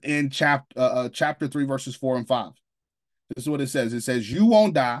 This is in chapter 3, verses 4 and 5. This is what it says. It says, "You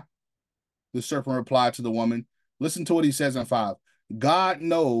won't die," the serpent replied to the woman. Listen to what he says in 5. "God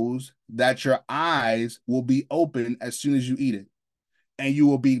knows that your eyes will be open as soon as you eat it, and you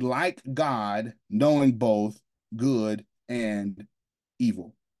will be like God, knowing both good and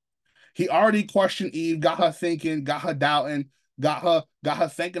evil." He already questioned Eve, got her thinking, got her doubting, got her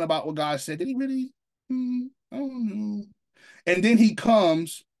thinking about what God said. Did he really? I don't know. And then he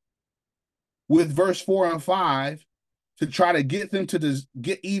comes with verse 4 and 5 to try to get them to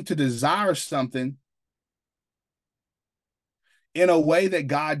get Eve to desire something in a way that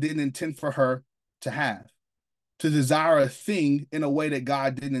God didn't intend for her to have, to desire a thing in a way that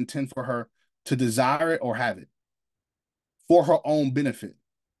God didn't intend for her to desire it or have it for her own benefit.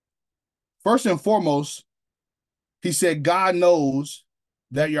 First and foremost, he said, God knows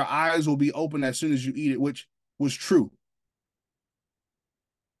that your eyes will be open as soon as you eat it, which was true.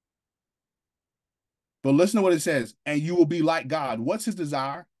 But listen to what it says, and you will be like God. What's his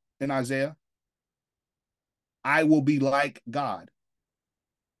desire in Isaiah? I will be like God.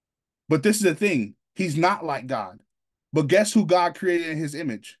 But this is the thing. He's not like God. But guess who God created in his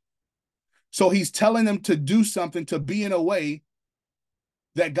image? So he's telling them to do something, to be in a way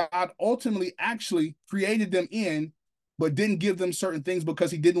that God ultimately actually created them in, but didn't give them certain things because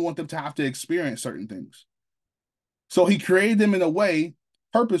he didn't want them to have to experience certain things. So he created them in a way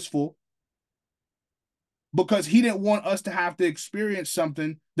purposeful because he didn't want us to have to experience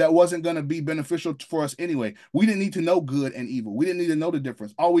something that wasn't going to be beneficial for us anyway. We didn't need to know good and evil. We didn't need to know the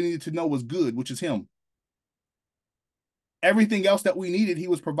difference. All we needed to know was good, which is him. Everything else that we needed, he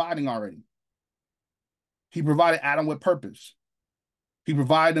was providing already. He provided Adam with purpose. He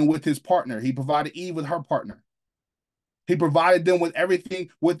provided them with his partner. He provided Eve with her partner. He provided them with everything,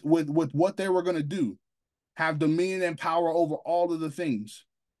 with what they were going to do, have dominion and power over all of the things.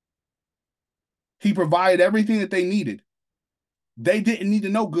 He provided everything that they needed. They didn't need to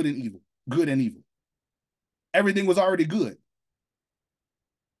know good and evil. Good and evil. Everything was already good.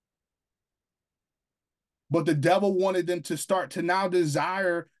 But the devil wanted them to start to now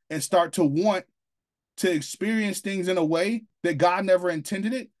desire and start to want to experience things in a way that God never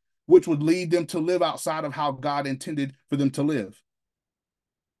intended it, which would lead them to live outside of how God intended for them to live.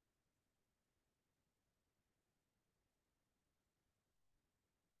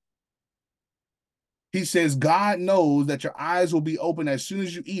 He says, God knows that your eyes will be open as soon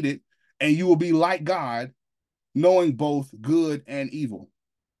as you eat it, and you will be like God, knowing both good and evil.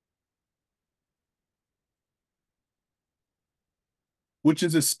 Which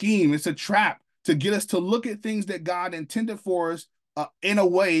is a scheme, it's a trap to get us to look at things that God intended for us in a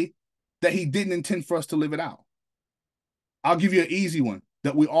way that he didn't intend for us to live it out. I'll give you an easy one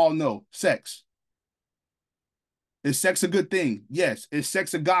that we all know: sex. Is sex a good thing? Yes. Is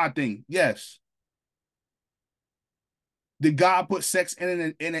sex a God thing? Yes. Did God put sex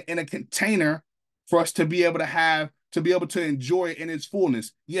in a container for us to be able to have, to be able to enjoy it in its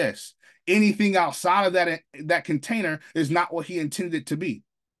fullness? Yes. Anything outside of that container is not what he intended it to be.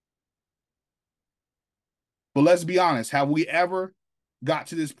 But let's be honest, have we ever got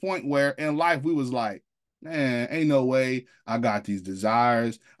to this point where in life we was like, man, ain't no way I got these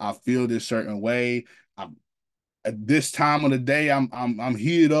desires. I feel this certain way. At this time of the day, I'm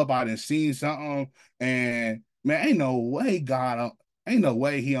heated up. I done seen something, and man, ain't no way God, ain't no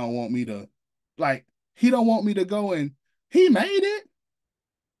way he don't want me to, like, he don't want me to go, and he made it.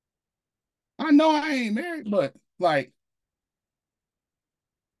 I know I ain't married, but like,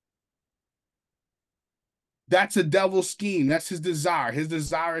 That's a devil's scheme. That's his desire. His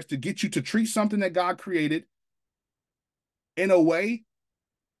desire is to get you to treat something that God created in a way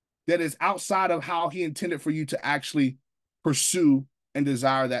that is outside of how he intended for you to actually pursue and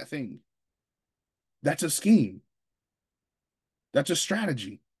desire that thing. That's a scheme. That's a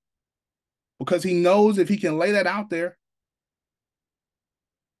strategy. Because he knows if he can lay that out there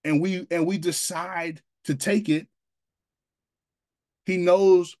and we decide to take it, he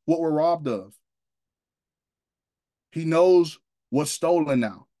knows what we're robbed of. He knows what's stolen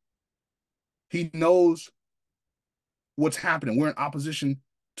now. He knows what's happening. We're in opposition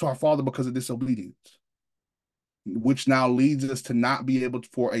to our Father because of disobedience, which now leads us to not be able to,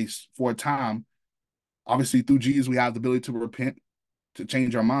 for a time. Obviously, through Jesus, we have the ability to repent, to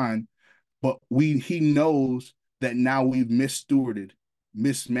change our mind, but he knows that now we've misstewarded,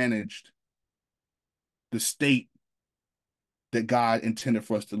 mismanaged the state that God intended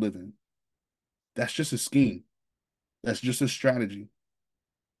for us to live in. That's just a scheme. That's just a strategy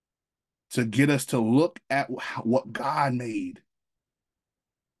to get us to look at what God made,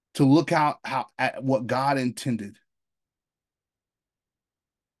 to look out at what God intended,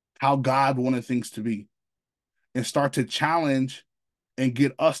 how God wanted things to be, and start to challenge and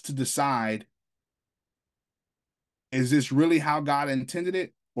get us to decide, is this really how God intended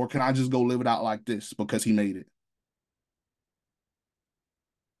it? Or can I just go live it out like this because he made it?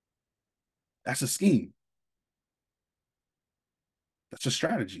 That's a scheme. That's a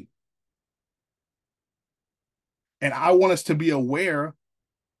strategy. And I want us to be aware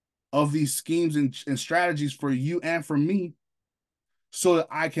of these schemes and strategies for you and for me so that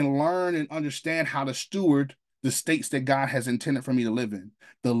I can learn and understand how to steward the states that God has intended for me to live in,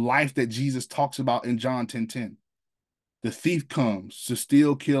 the life that Jesus talks about in John 10:10. The thief comes to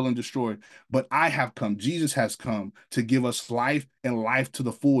steal, kill, and destroy. But I have come, Jesus has come to give us life and life to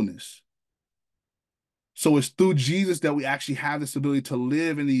the fullness. So it's through Jesus that we actually have this ability to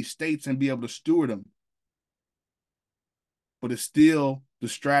live in these states and be able to steward them. But it's still the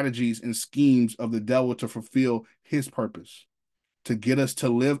strategies and schemes of the devil to fulfill his purpose, to get us to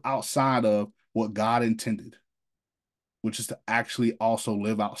live outside of what God intended, which is to actually also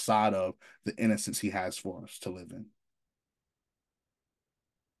live outside of the innocence he has for us to live in.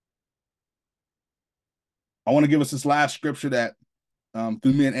 I want to give us this last scripture that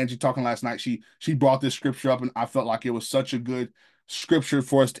through me and Angie talking last night, she brought this scripture up, and I felt like it was such a good scripture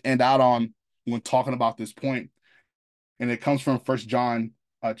for us to end out on when talking about this point. And it comes from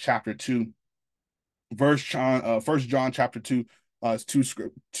chapter 2, First John chapter 2, two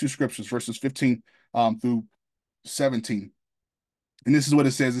scriptures, verses 15 through 17. And this is what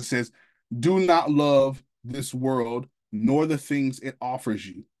it says. It says, "Do not love this world, nor the things it offers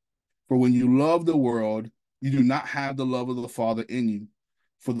you. For when you love the world, you do not have the love of the Father in you.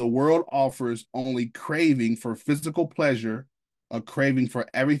 For the world offers only craving for physical pleasure, a craving for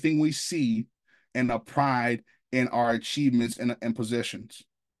everything we see, and a pride in our achievements and possessions.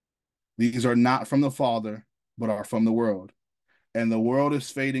 These are not from the Father, but are from the world. And the world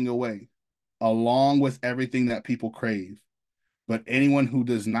is fading away, along with everything that people crave. But anyone who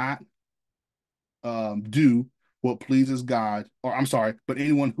does not do what pleases God, or I'm sorry, but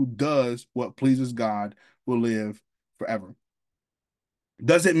anyone who does what pleases God will live forever."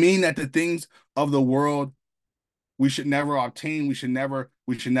 Does it mean that the things of the world we should never obtain, we should never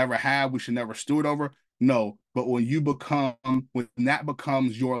have, we should never steward over? No, but when that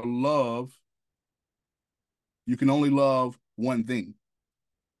becomes your love, you can only love one thing.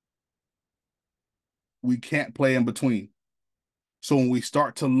 We can't play in between. So when we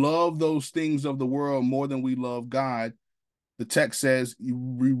start to love those things of the world more than we love God, the text says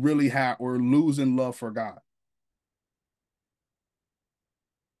we're losing love for God.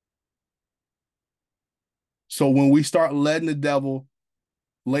 So when we start letting the devil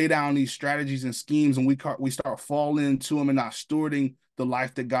lay down these strategies and schemes, and we start falling into them and not stewarding the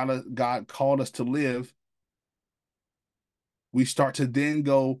life that God called us to live, we start to then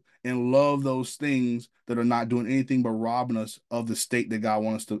go and love those things that are not doing anything but robbing us of the state that God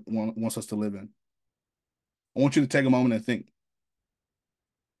wants us to live in. I want you to take a moment and think.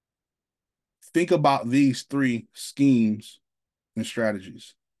 Think about these three schemes and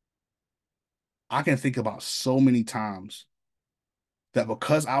strategies. I can think about so many times that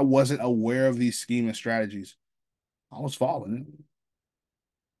because I wasn't aware of these schemes and strategies, I was falling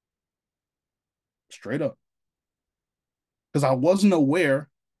straight up. Because I wasn't aware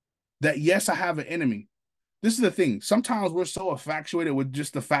that, yes, I have an enemy. This is the thing. Sometimes we're so infatuated with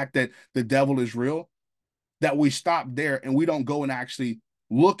just the fact that the devil is real that we stop there and we don't go and actually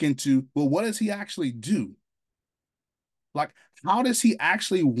look into, well, what does he actually do? Like, how does he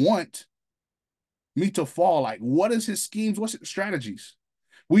actually want me to fall? Like, what is his schemes? What's his strategies?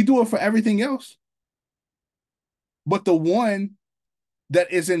 We do it for everything else. But the one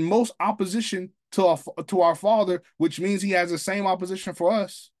that is in most opposition to our Father, which means he has the same opposition for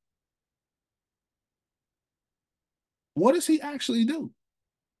us, what does he actually do?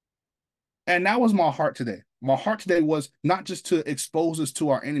 And that was my heart today. My heart today was not just to expose us to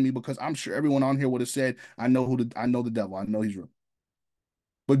our enemy, because I'm sure everyone on here would have said, I know the devil, I know he's real.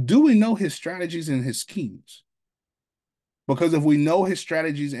 But do we know his strategies and his schemes? Because if we know his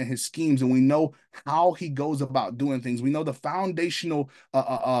strategies and his schemes, and we know how he goes about doing things, we know the foundation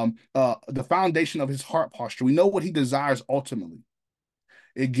of his heart posture. We know what he desires ultimately.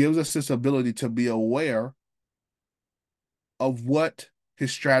 It gives us this ability to be aware of what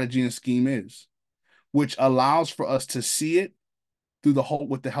his strategy and scheme is, which allows for us to see it through the whole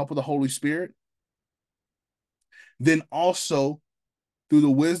with the help of the Holy Spirit, then also through the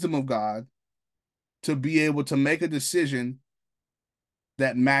wisdom of God to be able to make a decision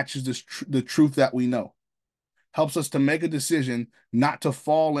that matches the truth that we know. Helps us to make a decision not to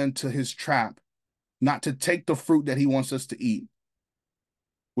fall into his trap, not to take the fruit that he wants us to eat,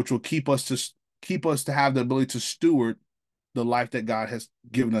 which will keep us to have the ability to steward the life that God has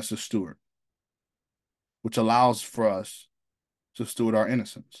given us to steward, which allows for us to steward our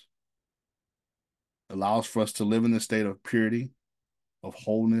innocence, allows for us to live in the state of purity, of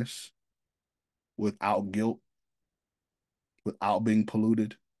wholeness, without guilt, without being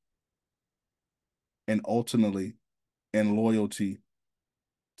polluted, and ultimately in loyalty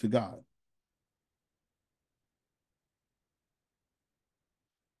to God.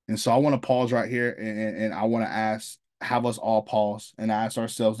 And so I want to pause right here, and I want to have us all pause and ask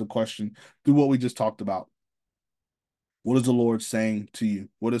ourselves the question through what we just talked about. What is the Lord saying to you?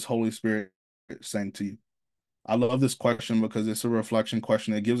 What is Holy Spirit saying to you? I love this question because it's a reflection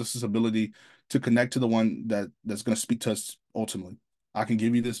question. It gives us this ability to connect to the one that's going to speak to us ultimately. I can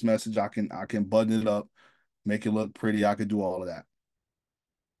give you this message. I can button it up, make it look pretty. I could do all of that.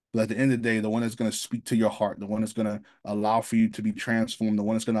 But at the end of the day, the one that's going to speak to your heart, the one that's going to allow for you to be transformed, the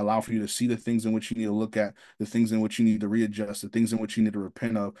one that's going to allow for you to see the things in which you need to look at, the things in which you need to readjust, the things in which you need to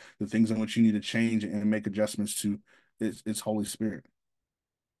repent of, the things in which you need to change and make adjustments to, it's Holy Spirit.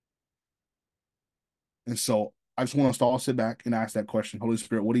 And so I just want us to all sit back and ask that question. Holy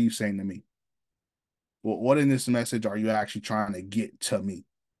Spirit, what are you saying to me? Well, what in this message are you actually trying to get to me?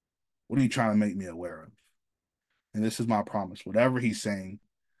 What are you trying to make me aware of? And this is my promise. Whatever he's saying,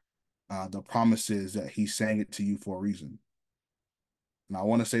 the promise is that he's saying it to you for a reason. And I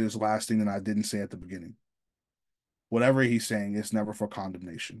want to say this last thing that I didn't say at the beginning. Whatever he's saying, it's never for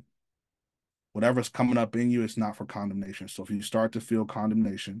condemnation. Whatever's coming up in you, it's not for condemnation. So if you start to feel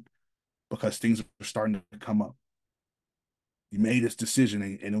condemnation because things are starting to come up, you made this decision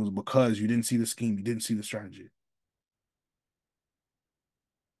and it was because you didn't see the scheme, you didn't see the strategy.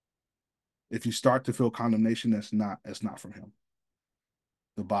 If you start to feel condemnation, that's not from him.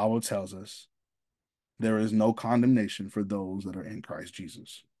 The Bible tells us there is no condemnation for those that are in Christ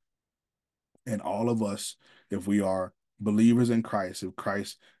Jesus. And all of us, if we are believers in Christ, if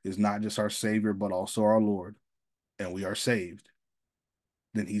Christ is not just our Savior, but also our Lord, and we are saved,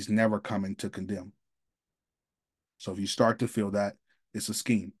 then he's never coming to condemn. So if you start to feel that, it's a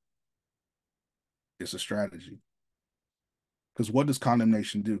scheme, it's a strategy. Because what does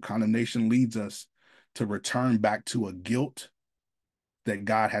condemnation do? Condemnation leads us to return back to a guilt that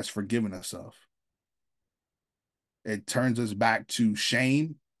God has forgiven us of. It turns us back to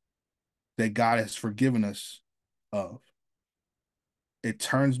shame that God has forgiven us of. It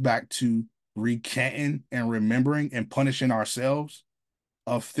turns back to recanting and remembering and punishing ourselves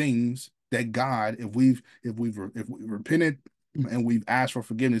of things that God, if we repented and we've asked for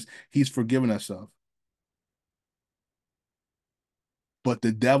forgiveness, he's forgiven us of. But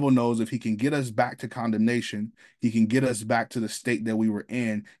the devil knows if he can get us back to condemnation, he can get us back to the state that we were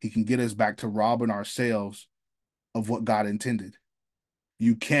in. He can get us back to robbing ourselves of what God intended.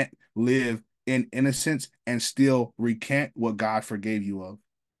 You can't live in innocence and still recant what God forgave you of.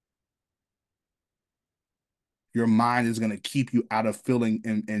 Your mind is going to keep you out of feeling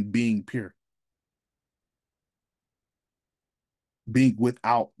and being pure, being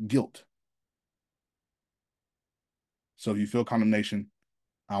without guilt. So if you feel condemnation,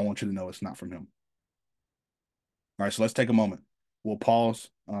 I want you to know it's not from him. All right, so let's take a moment. We'll pause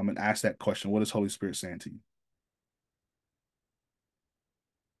and ask that question. What is Holy Spirit saying to you?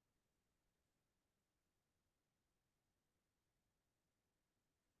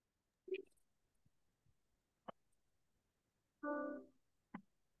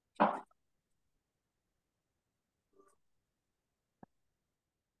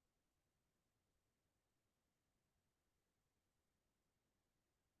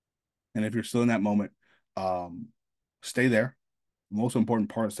 And if you're still in that moment, um, stay there. The most important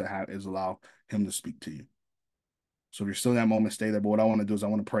part is to have is allow him to speak to you. So if you're still in that moment, stay there. But what I want to do is I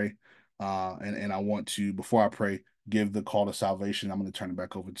want to pray, and I want to before I pray, give the call to salvation. I'm going to turn it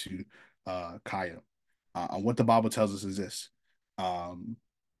back over to Kaya. What the Bible tells us is this: um,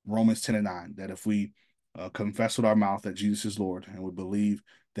 Romans 10:9, that if we confess with our mouth that Jesus is Lord, and we believe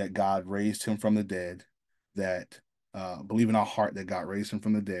that God raised him from the dead, that believe in our heart that God raised him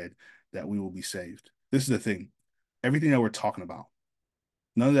from the dead, that we will be saved. This is the thing. Everything that we're talking about,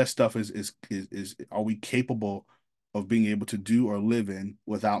 none of that stuff is are we capable of being able to do or live in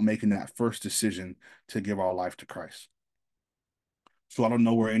without making that first decision to give our life to Christ. So I don't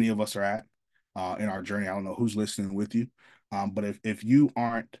know where any of us are at in our journey. I don't know who's listening with you, but if you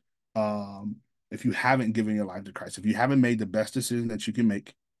aren't, um, if you haven't given your life to Christ, if you haven't made the best decision that you can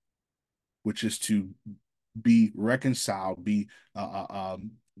make, which is to be reconciled, be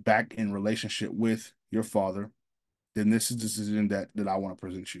back in relationship with your Father, then this is the decision that I want to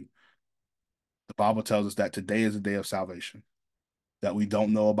present you. The Bible tells us that today is a day of salvation, that we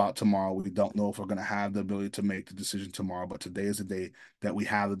don't know about tomorrow. We don't know if we're going to have the ability to make the decision tomorrow, but today is the day that we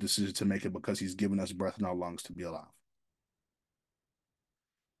have the decision to make it because he's given us breath in our lungs to be alive.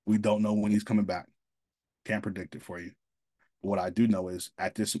 We don't know when he's coming back. Can't predict it for you. But what I do know is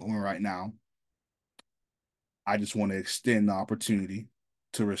at this moment right now, I just want to extend the opportunity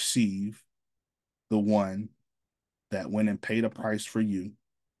to receive the one that went and paid a price for you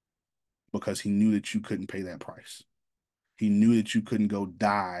because he knew that you couldn't pay that price. He knew that you couldn't go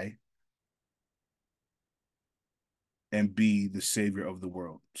die and be the savior of the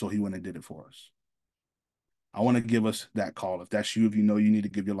world. So he went and did it for us. I want to give us that call. If that's you, if you know you need to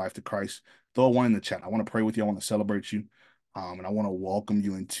give your life to Christ, throw a one in the chat. I want to pray with you. I want to celebrate you. And I want to welcome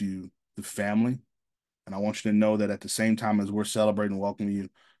you into the family. And I want you to know that at the same time as we're celebrating and welcoming you,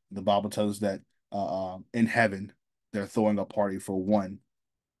 the Bible tells us that in heaven, they're throwing a party for one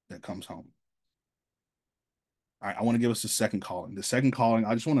that comes home. All right, I want to give us the second calling. The second calling,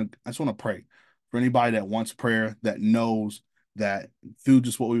 I just want to pray for anybody that wants prayer, that knows that through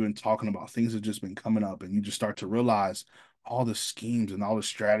just what we've been talking about, things have just been coming up, and you just start to realize all the schemes and all the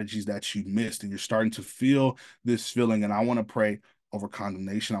strategies that you missed, and you're starting to feel this feeling. And I want to pray over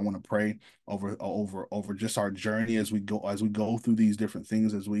condemnation. I want to pray over just our journey as we go through these different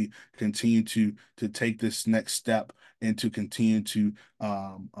things, as we continue to take this next step and to continue to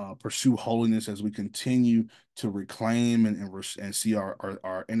pursue holiness, as we continue to reclaim and see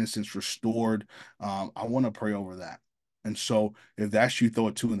our innocence restored. I want to pray over that. And so if that's you, throw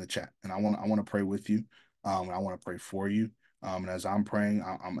a two in the chat. And I want to pray with you. And I want to pray for you. And as I'm praying,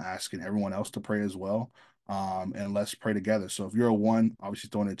 I'm asking everyone else to pray as well. And let's pray together. So if you're a one, obviously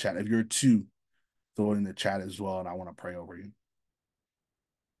throw in the chat. If you're a two, throw it in the chat as well. And I want to pray over you.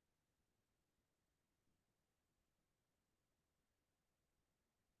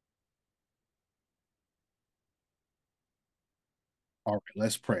 All right,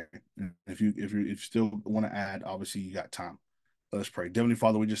 let's pray. If you still want to add, obviously you got time. Let's pray. Heavenly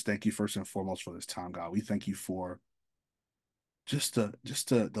Father, we just thank you first and foremost for this time, God. We thank you for just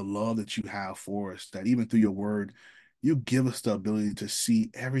the love that you have for us, that even through your word, you give us the ability to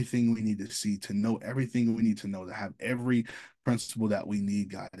see everything we need to see, to know everything we need to know, to have every principle that we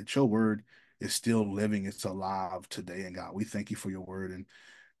need, God. That your word is still living, it's alive today. And God, we thank you for your word. And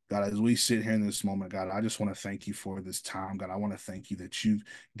God, as we sit here in this moment, God, I just want to thank you for this time. God, I want to thank you that you've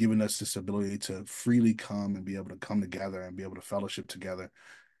given us this ability to freely come and be able to come together and be able to fellowship together.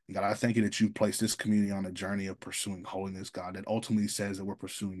 God, I thank you that you've placed this community on a journey of pursuing holiness, God, that ultimately says that we're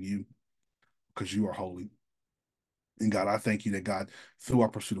pursuing you because you are holy. And God, I thank you that God, through our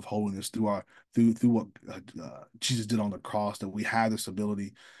pursuit of holiness, through what Jesus did on the cross, that we have this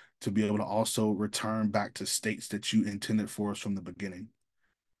ability to be able to also return back to states that you intended for us from the beginning.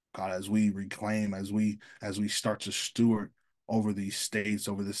 God, as we reclaim, as we start to steward over these states,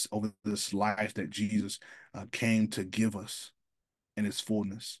 over this life that Jesus came to give us in its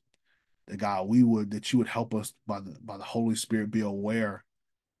fullness. That God, that you would help us by the Holy Spirit be aware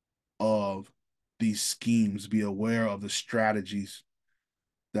of these schemes, be aware of the strategies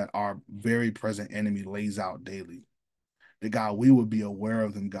that our very present enemy lays out daily. That God, we would be aware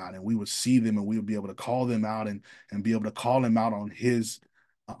of them, God, and we would see them, and we would be able to call them out and be able to call him out on his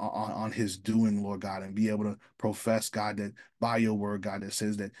doing, Lord God, and be able to profess, God, that by your word, God, that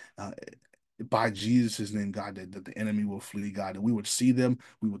says that by Jesus' name, God, that the enemy will flee, God, and we would see them,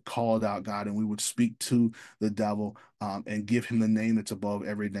 we would call it out, God, and we would speak to the devil and give him the name that's above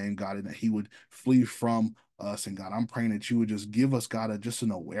every name, God, and that he would flee from us. And God, I'm praying that you would just give us, God, just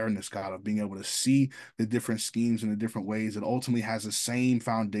an awareness, God, of being able to see the different schemes and the different ways that ultimately has the same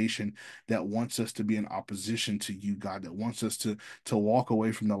foundation that wants us to be in opposition to you, God, that wants us to walk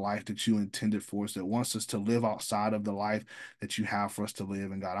away from the life that you intended for us, that wants us to live outside of the life that you have for us to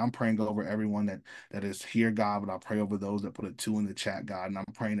live. And God, I'm praying over everyone that is here, God, but I pray over those that put a two in the chat, God, and I'm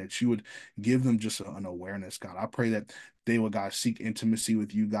praying that you would give them just an awareness, God. I pray that they would, God, seek intimacy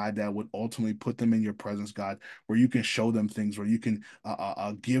with you, God, that would ultimately put them in your presence, God, where you can show them things, where you can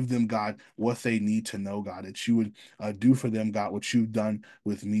give them, God, what they need to know, God, that you would do for them, God, what you've done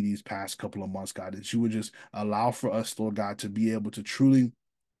with me these past couple of months, God, that you would just allow for us, Lord God, to be able to truly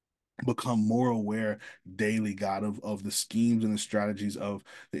become more aware daily, God, of the schemes and the strategies of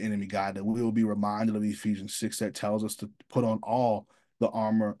the enemy, God, that we will be reminded of Ephesians 6 that tells us to put on all the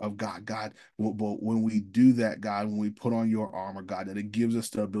armor of God. God, but when we do that, God, when we put on your armor, God, that it gives us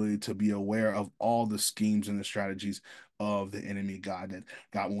the ability to be aware of all the schemes and the strategies of the enemy, God, that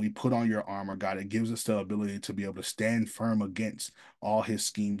God, when we put on your armor, God, it gives us the ability to be able to stand firm against all his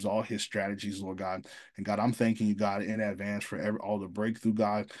schemes, all his strategies, Lord God. And God, I'm thanking you, God, in advance for all the breakthrough,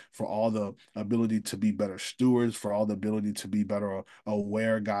 God, for all the ability to be better stewards, for all the ability to be better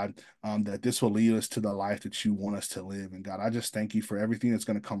aware, God, that this will lead us to the life that you want us to live. And God, I just thank you for everything that's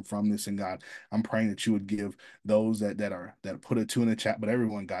going to come from this. And God, I'm praying that you would give those that put a two in the chat, but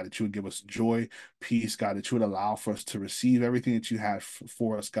everyone, God, that you would give us joy, peace, God, that you would allow for us to receive everything that you have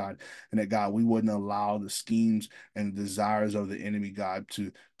for us, God, and that God, we wouldn't allow the schemes and the desires of the enemy, God,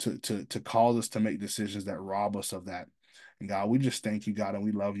 to cause us to make decisions that rob us of that. And God, we just thank you, God, and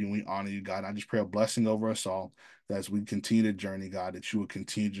we love you and we honor you, God. I just pray a blessing over us all that as we continue the journey, God, that you will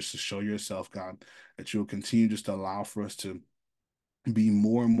continue just to show yourself, God, that you will continue just to allow for us to be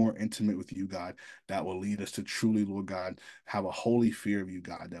more and more intimate with you, God, that will lead us to truly, Lord God, have a holy fear of you,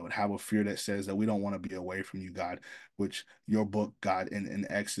 God, that would have a fear that says that we don't want to be away from you, God, which your book, God, in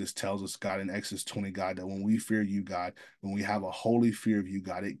Exodus tells us, God, in Exodus 20, God, that when we fear you, God, when we have a holy fear of you,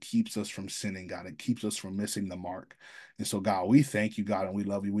 God, it keeps us from sinning, God, it keeps us from missing the mark. And so, God, we thank you, God, and we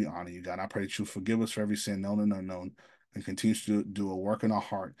love you, we honor you, God. And I pray that you forgive us for every sin known and unknown and continue to do a work in our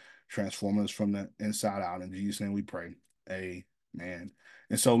heart, transforming us from the inside out. In Jesus' name we pray. Amen.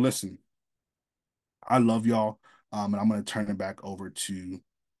 And so, listen, I love y'all. And I'm going to turn it back over to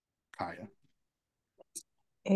Kaya.